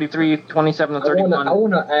 32, 33, 27, and 31. I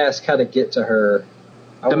want to ask how to get to her.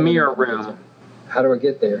 The mirror room. How do I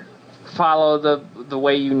get there? Follow the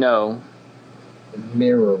way you know. The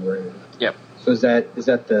mirror room. Yep. So is that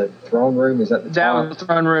the throne room? Is that the That top? was the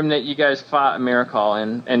throne room that you guys fought a miracle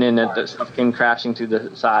in, and then the stuff came crashing through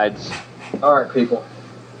the sides. All right, people.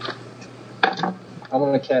 I'm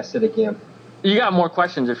going to cast it again. You got more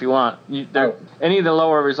questions if you want. Any of the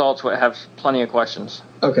lower results would have plenty of questions.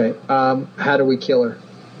 Okay. How do we kill her?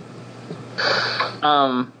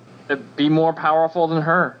 Be more powerful than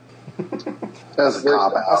her. That's a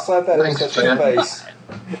cop I out. slapped that in such a face.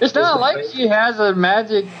 It's not like she has a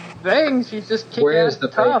magic thing. She's just Where's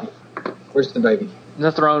kick-ass the tough. baby? Where's the baby?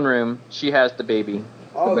 The throne room. She has the baby.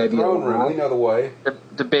 Oh, The the baby throne room. alive? We know the way.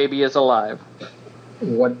 The baby is alive.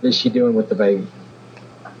 What is she doing with the baby?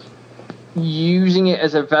 Using it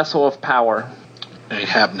as a vessel of power. Ain't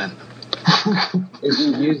happening. Is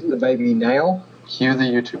she using the baby now? Cue the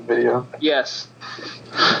YouTube video. Yes.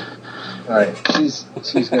 All right. She's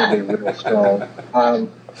going to be real strong.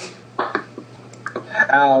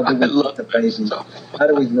 How do we get the baby? How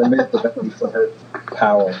do we remove the baby from her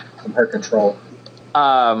power, from her control?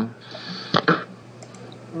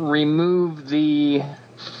 Remove the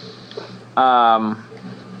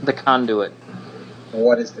conduit.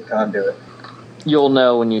 What is the conduit? You'll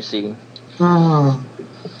know when you see.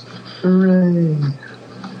 Hooray.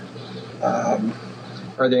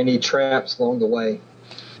 Are there any traps along the way?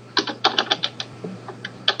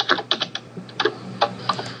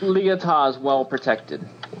 Leotah is well protected.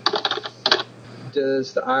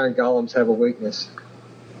 Does the Iron Golems have a weakness?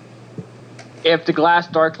 If the glass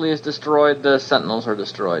darkly is destroyed, the sentinels are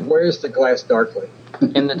destroyed. Where's the glass darkly?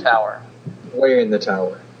 In the tower. Where in the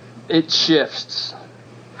tower? It shifts.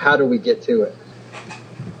 How do we get to it?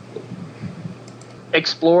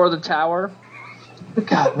 Explore the tower.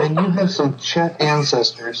 God, man, you have some chat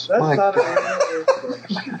ancestors. My God.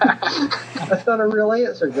 That's not a real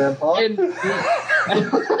answer, Grandpa.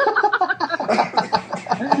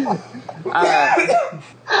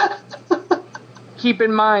 Keep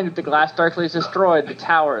in mind, if the glass darkly is destroyed, the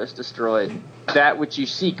tower is destroyed. That which you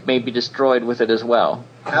seek may be destroyed with it as well.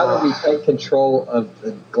 How do we take control of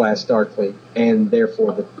the glass darkly and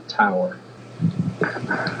therefore the tower?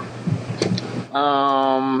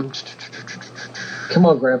 Come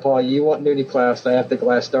on, Grandpa. You want Nudie Klaus to have the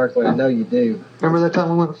glass darkly. I know you do. Remember that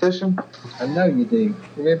time we went fishing? I know you do.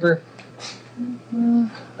 Remember?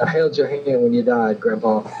 I held your hand when you died,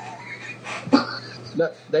 Grandpa. No,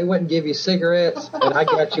 they wouldn't give you cigarettes, and I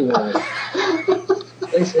got you one.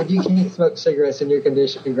 They said, you can't smoke cigarettes in your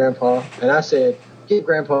condition, Grandpa. And I said, give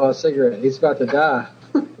Grandpa a cigarette. He's about to die.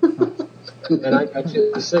 And I got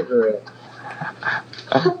you a cigarette.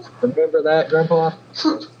 Remember that, Grandpa?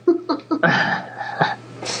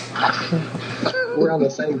 We're on the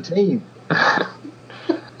same team.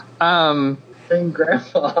 Team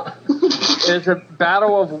Grandpa. It's a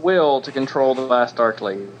battle of will to control the glass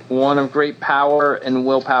darkly. One of great power and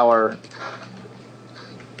willpower.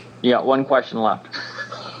 You got one question left.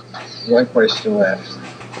 One question left.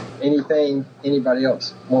 Anything anybody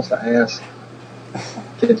else wants to ask?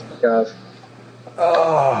 Kids, guys.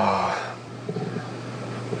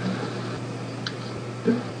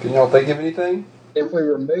 Can y'all think of anything? If we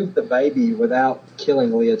remove the baby without killing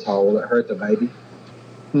Leotard, will it hurt the baby?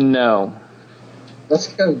 No. Let's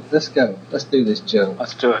go. Let's do this, Joe.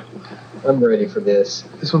 Let's do it. I'm ready for this.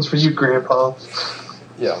 This one's for you, Grandpa.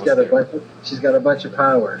 Yeah. She's got a bunch of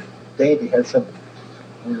power. Dandy had some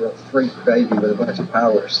freak baby with a bunch of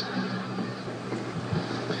powers.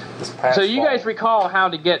 So you guys recall how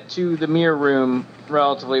to get to the mirror room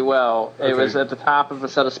relatively well. Okay. It was at the top of a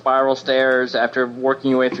set of spiral stairs. After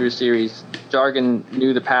working your way through a series, Jargon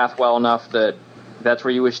knew the path well enough that that's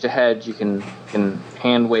where you wish to head. You can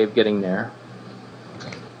hand wave getting there.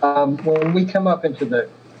 When we come up into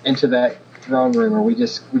that throne room, or we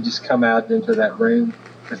just come out into that room.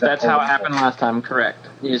 That's how it happened last time, correct.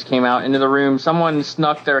 You just came out into the room. Someone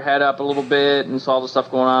snuck their head up a little bit and saw the stuff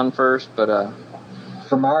going on first, but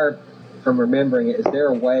from remembering it, is there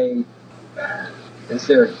a way? Is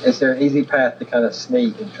there an easy path to kind of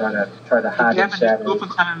sneak and try to hide in shadows?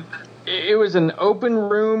 It was an open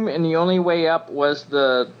room, and the only way up was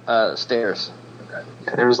the stairs.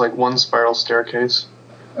 Okay. There was like one spiral staircase.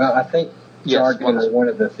 Well, I think Jargon or one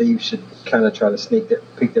of the thieves should kind of try to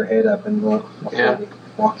peek their head up and look before we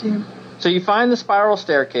walk in. So you find the spiral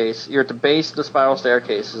staircase. You're at the base of the spiral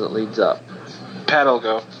staircase as it leads up. Pat will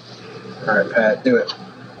go. All right, Pat, do it.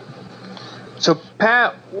 So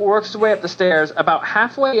Pat works his way up the stairs. About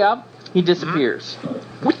halfway up, he disappears.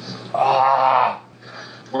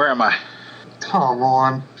 Where am I? Come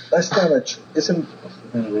on. That's not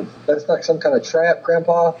that's not some kind of trap,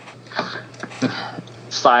 Grandpa.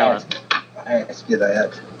 Silent. I asked you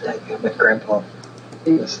that. Thank you, Grandpa.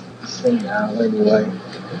 He was senile anyway.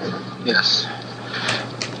 Yes.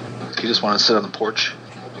 You just want to sit on the porch.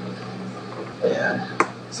 Yeah.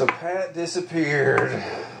 So Pat disappeared.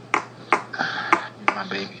 My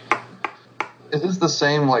baby. Is this the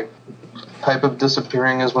same type of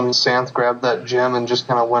disappearing as when Santh grabbed that gem and just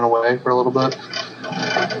kind of went away for a little bit?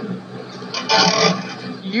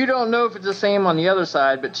 You don't know if it's the same on the other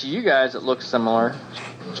side, but to you guys it looks similar.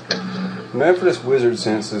 Memphis Wizard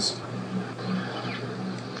senses.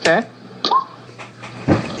 Okay.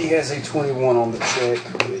 He has a 21 on the check,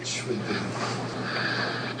 which would be...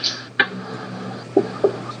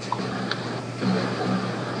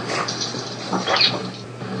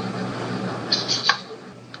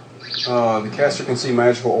 the caster can see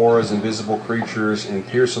magical auras, invisible creatures, and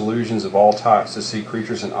pierce illusions of all types to see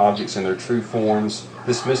creatures and objects in their true forms.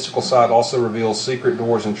 This mystical sight also reveals secret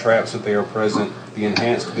doors and traps if they are present. The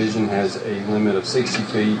enhanced vision has a limit of 60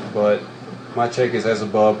 feet, but my check is as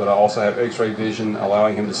above, but I also have X-ray vision,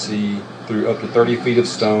 allowing him to see through up to 30 feet of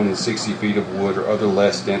stone and 60 feet of wood or other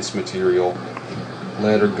less dense material.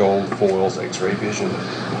 Lead or gold foils X-ray vision.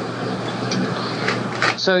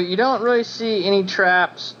 So you don't really see any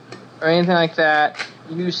traps or anything like that.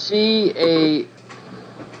 You see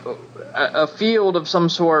a field of some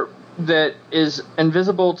sort that is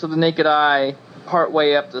invisible to the naked eye part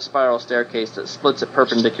way up the spiral staircase that splits it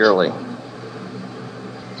perpendicularly.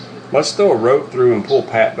 Let's throw a rope through and pull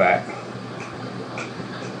Pat back.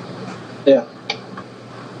 Yeah.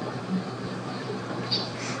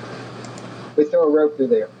 We throw a rope through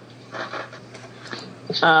there.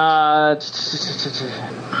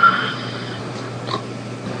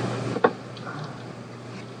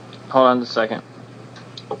 Hold on just a second.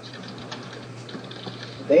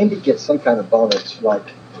 Dandy gets some kind of bonus,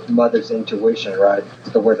 like mother's intuition, right?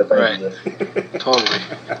 To where the baby is. Totally.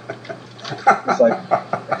 It's like,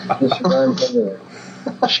 she runs into there.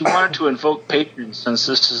 She wanted to invoke Patron since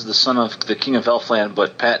this is the son of the King of Elfland,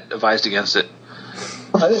 but Pat advised against it.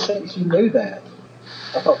 I didn't think she knew that.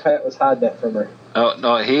 I thought Pat was hiding that from her. Oh,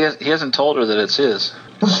 no, he hasn't told her that it's his.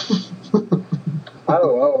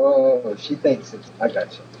 Oh, she thinks it's... I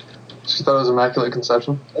got you. She thought it was Immaculate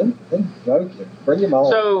Conception. Okay. Bring him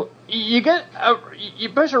on. So you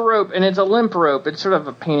push a rope, and it's a limp rope. It's sort of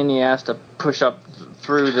a pain in the ass to push up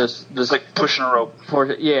through this. It's like pushing a rope.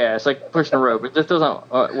 Yeah, it's like pushing a rope. It just doesn't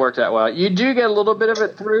work that well. You do get a little bit of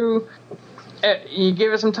it through. You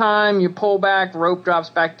give it some time. You pull back. Rope drops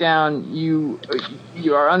back down. You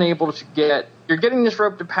are unable to get. You're getting this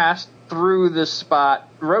rope to pass through this spot.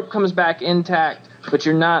 The rope comes back intact, but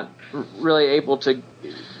you're not really able to.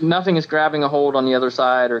 Nothing is grabbing a hold on the other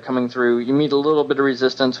side or coming through. You meet a little bit of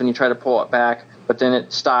resistance when you try to pull it back, but then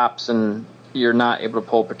it stops and you're not able to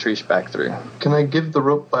pull Patrice back through. Can I give the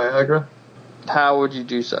rope Viagra? How would you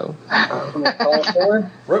do so? Call for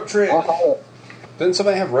her? Rope trick. I'll holler. Didn't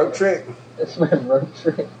somebody have rope trick? It's my rope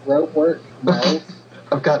trick. Rope work. No.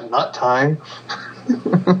 I've got nut time.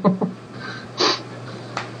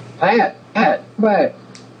 Pat, come back.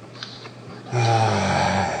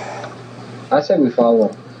 I say we follow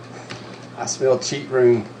him. I smell cheat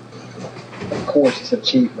room. Of course, it's a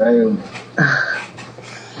cheap room.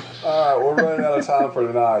 Alright, we're running out of time for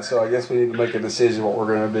tonight, so I guess we need to make a decision what we're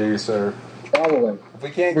going to do, sir. Follow him. If we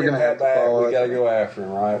can't We're get gonna that have to back, follow we it. got to go after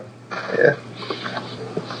him, right? Yeah.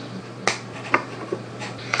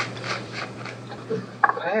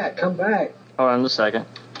 Pat, come back. Hold on just a second.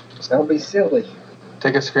 Don't be silly.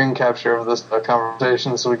 Take a screen capture of this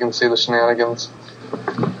conversation so we can see the shenanigans.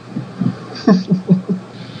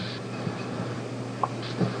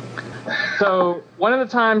 So, one of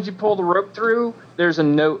the times you pull the rope through, there's a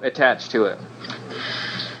note attached to it.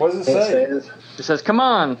 What does it It say? says It says, "Come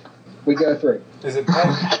on." we go through. Is it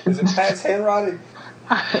Pat's handwriting?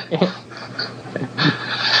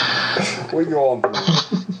 We go on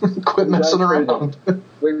through. Quit messing Run through around.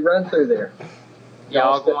 We run through there.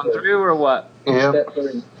 Y'all going through or what? Yeah, Step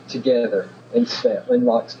through together in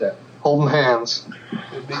lockstep. holding hands.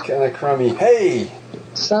 It'd be kind of crummy. Hey!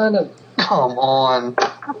 Son of, Come on.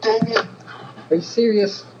 Dang it. are you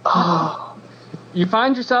serious? You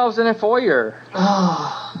find yourselves in a foyer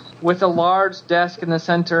with a large desk in the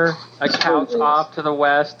center, a couch off to the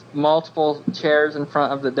west, multiple chairs in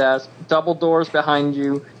front of the desk, double doors behind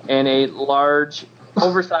you, and a large,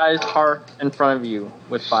 oversized hearth in front of you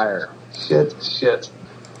with fire. Shit. Shit.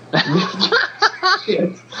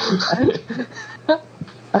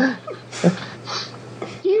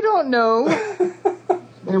 You don't know.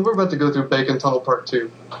 Man, we're about to go through Bacon Tunnel Part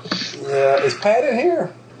 2. Yeah, is Pat in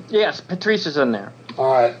here? Yes, Patrice is in there.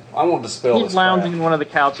 Alright, I want to dispel He's this. lounging in one of the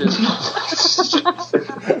couches.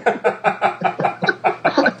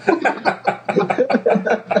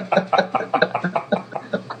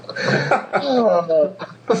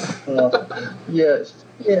 Yes.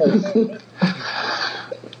 Yes.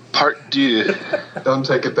 Part 2. Don't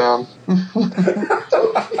take it down.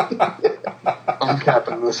 I'm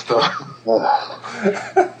capping this stuff.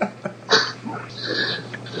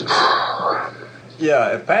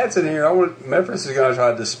 Yeah, if Pat's in here, Memphis is going to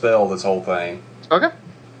try to dispel this whole thing. Okay.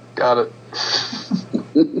 Got it.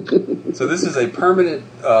 So this is a permanent.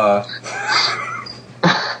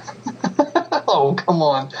 Oh, come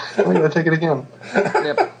on. I gotta take it again.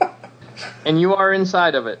 Yep. And you are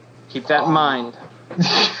inside of it. Keep that in mind.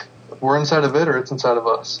 We're inside of it, or it's inside of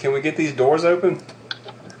us? Can we get these doors open?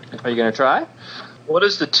 Are you going to try? What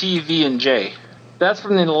is the TV and J? That's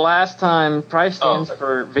from the last time. Price stands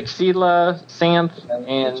for Vixila, Santh,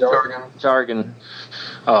 and Jargon. Jargon.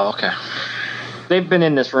 Oh, okay. They've been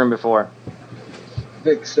in this room before.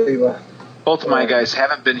 Vic Sela. Both of my guys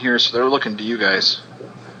haven't been here, so they're looking to you guys.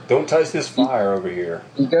 Don't touch this fire over here.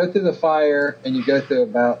 You go through the fire and you go through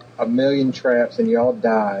about 1 million traps and you all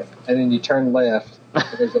die. And then you turn left and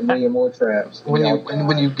there's 1 million more traps. When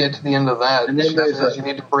you get to the end of that, And then she there's says a- you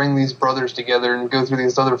need to bring these brothers together and go through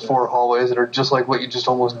these other 4 hallways that are just like what you just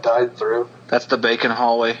almost died through. That's the bacon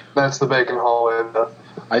hallway. That's the Bacon hallway.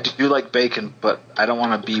 I do like bacon, but I don't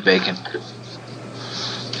want to be bacon.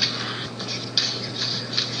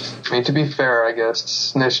 I mean, to be fair, I guess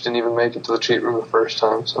Snitch didn't even make it to the cheat room the first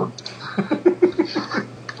time, so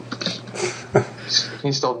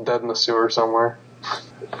he's still dead in the sewer somewhere.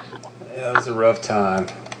 Yeah, it was a rough time.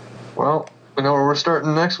 Well, we know where we're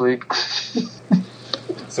starting next week.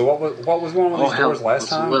 So what was going on with these doors last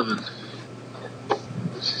time? 11.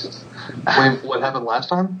 Wait, what happened last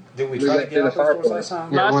time? Did we We try to went get through out the those doors fireplace. last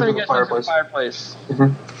time? Yeah, Last we time went you to guys the went to the fireplace.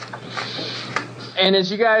 Mhm. And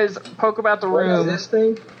as you guys poke about the What is room, this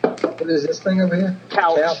thing? What is this thing over here?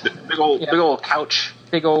 couch, Big old couch.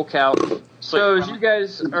 big old couch. So as you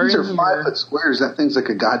guys are These in are 5 here, foot squares. That thing's like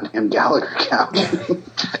a goddamn Gallagher couch.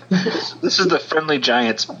 This is the Friendly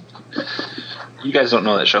Giants. You guys don't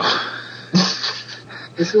know that show.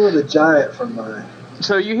 This is where the giant from mine.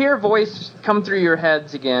 so you hear a voice come through your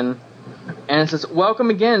heads again, and it says, "Welcome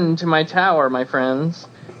again to my tower, my friends.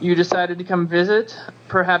 You decided to come visit.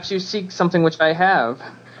 Perhaps you seek something which I have.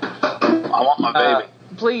 I want my baby.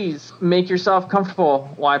 Please make yourself comfortable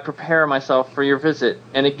while I prepare myself for your visit."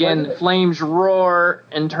 And again, the flames roar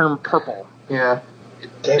and turn purple. Yeah.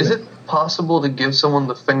 Damn Is it possible to give someone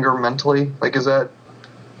the finger mentally? Like, is that...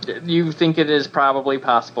 You think it is probably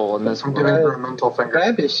possible in this I'm world. giving her a mental finger.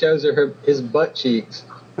 Babbitt shows her his butt cheeks.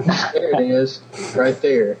 There it is. Right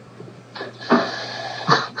there.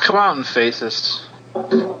 Come out and face us.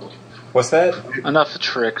 What's that? Enough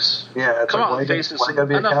tricks. Yeah, it's Come like, on why and you face us. gotta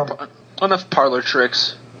be a cowboy? Enough parlor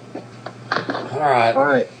tricks. Alright.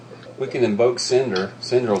 Alright. We can invoke Cinder.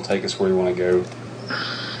 Cinder will take us where you want to go.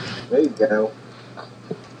 There you go.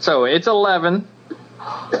 So it's 11.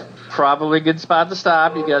 Probably a good spot to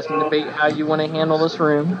stop. You guys can debate how you want to handle this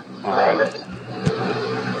room. Alright.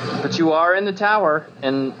 But you are in the tower,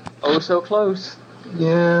 and oh so close.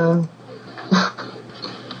 Yeah.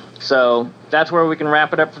 So that's where we can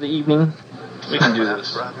wrap it up for the evening. We can do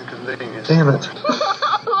this. Damn it.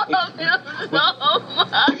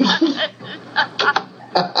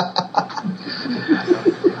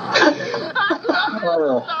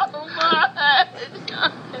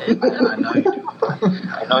 I know you do.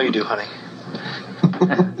 I know you do, honey.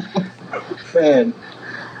 Man,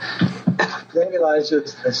 Jamie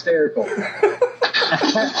just hysterical.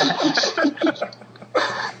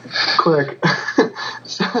 Quick.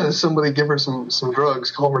 Somebody give her some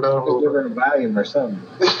drugs. Calm her down a little Give bit. her a Valium or something.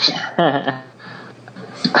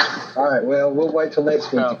 All right, well, we'll wait till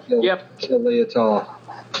next week to kill Leotard.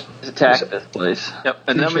 Attack this place. Yep.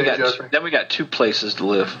 And then we Jeffrey. got 2 places to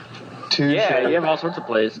live. Yeah, you have all sorts of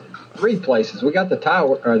places. 3 places. We got the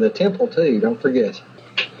tower or the temple too. Don't forget.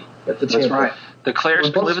 Got the That's temple. right. The clerics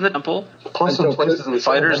can live in the temple. Plus some places in the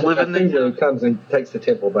Fighters live in the. Cthulhu comes and takes the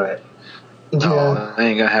temple back. Yeah. That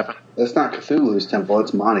ain't gonna happen. That's not Cthulhu's temple.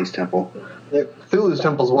 It's Monty's temple. Cthulhu's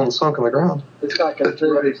temple's the one that's sunk in the ground. It's like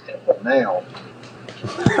Cthulhu's temple now.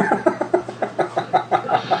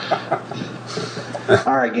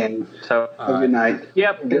 All right, gang. So, Have a good night.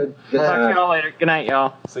 yep. Good. Talk to y'all later. Good night,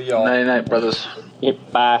 y'all. See y'all. Night, night, brothers. Yep,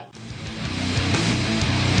 bye.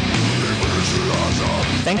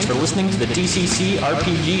 Thanks for listening to the DCC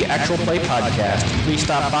RPG Actual Play Podcast. Please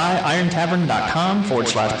stop by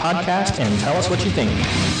irontavern.com/podcast and tell us what you think.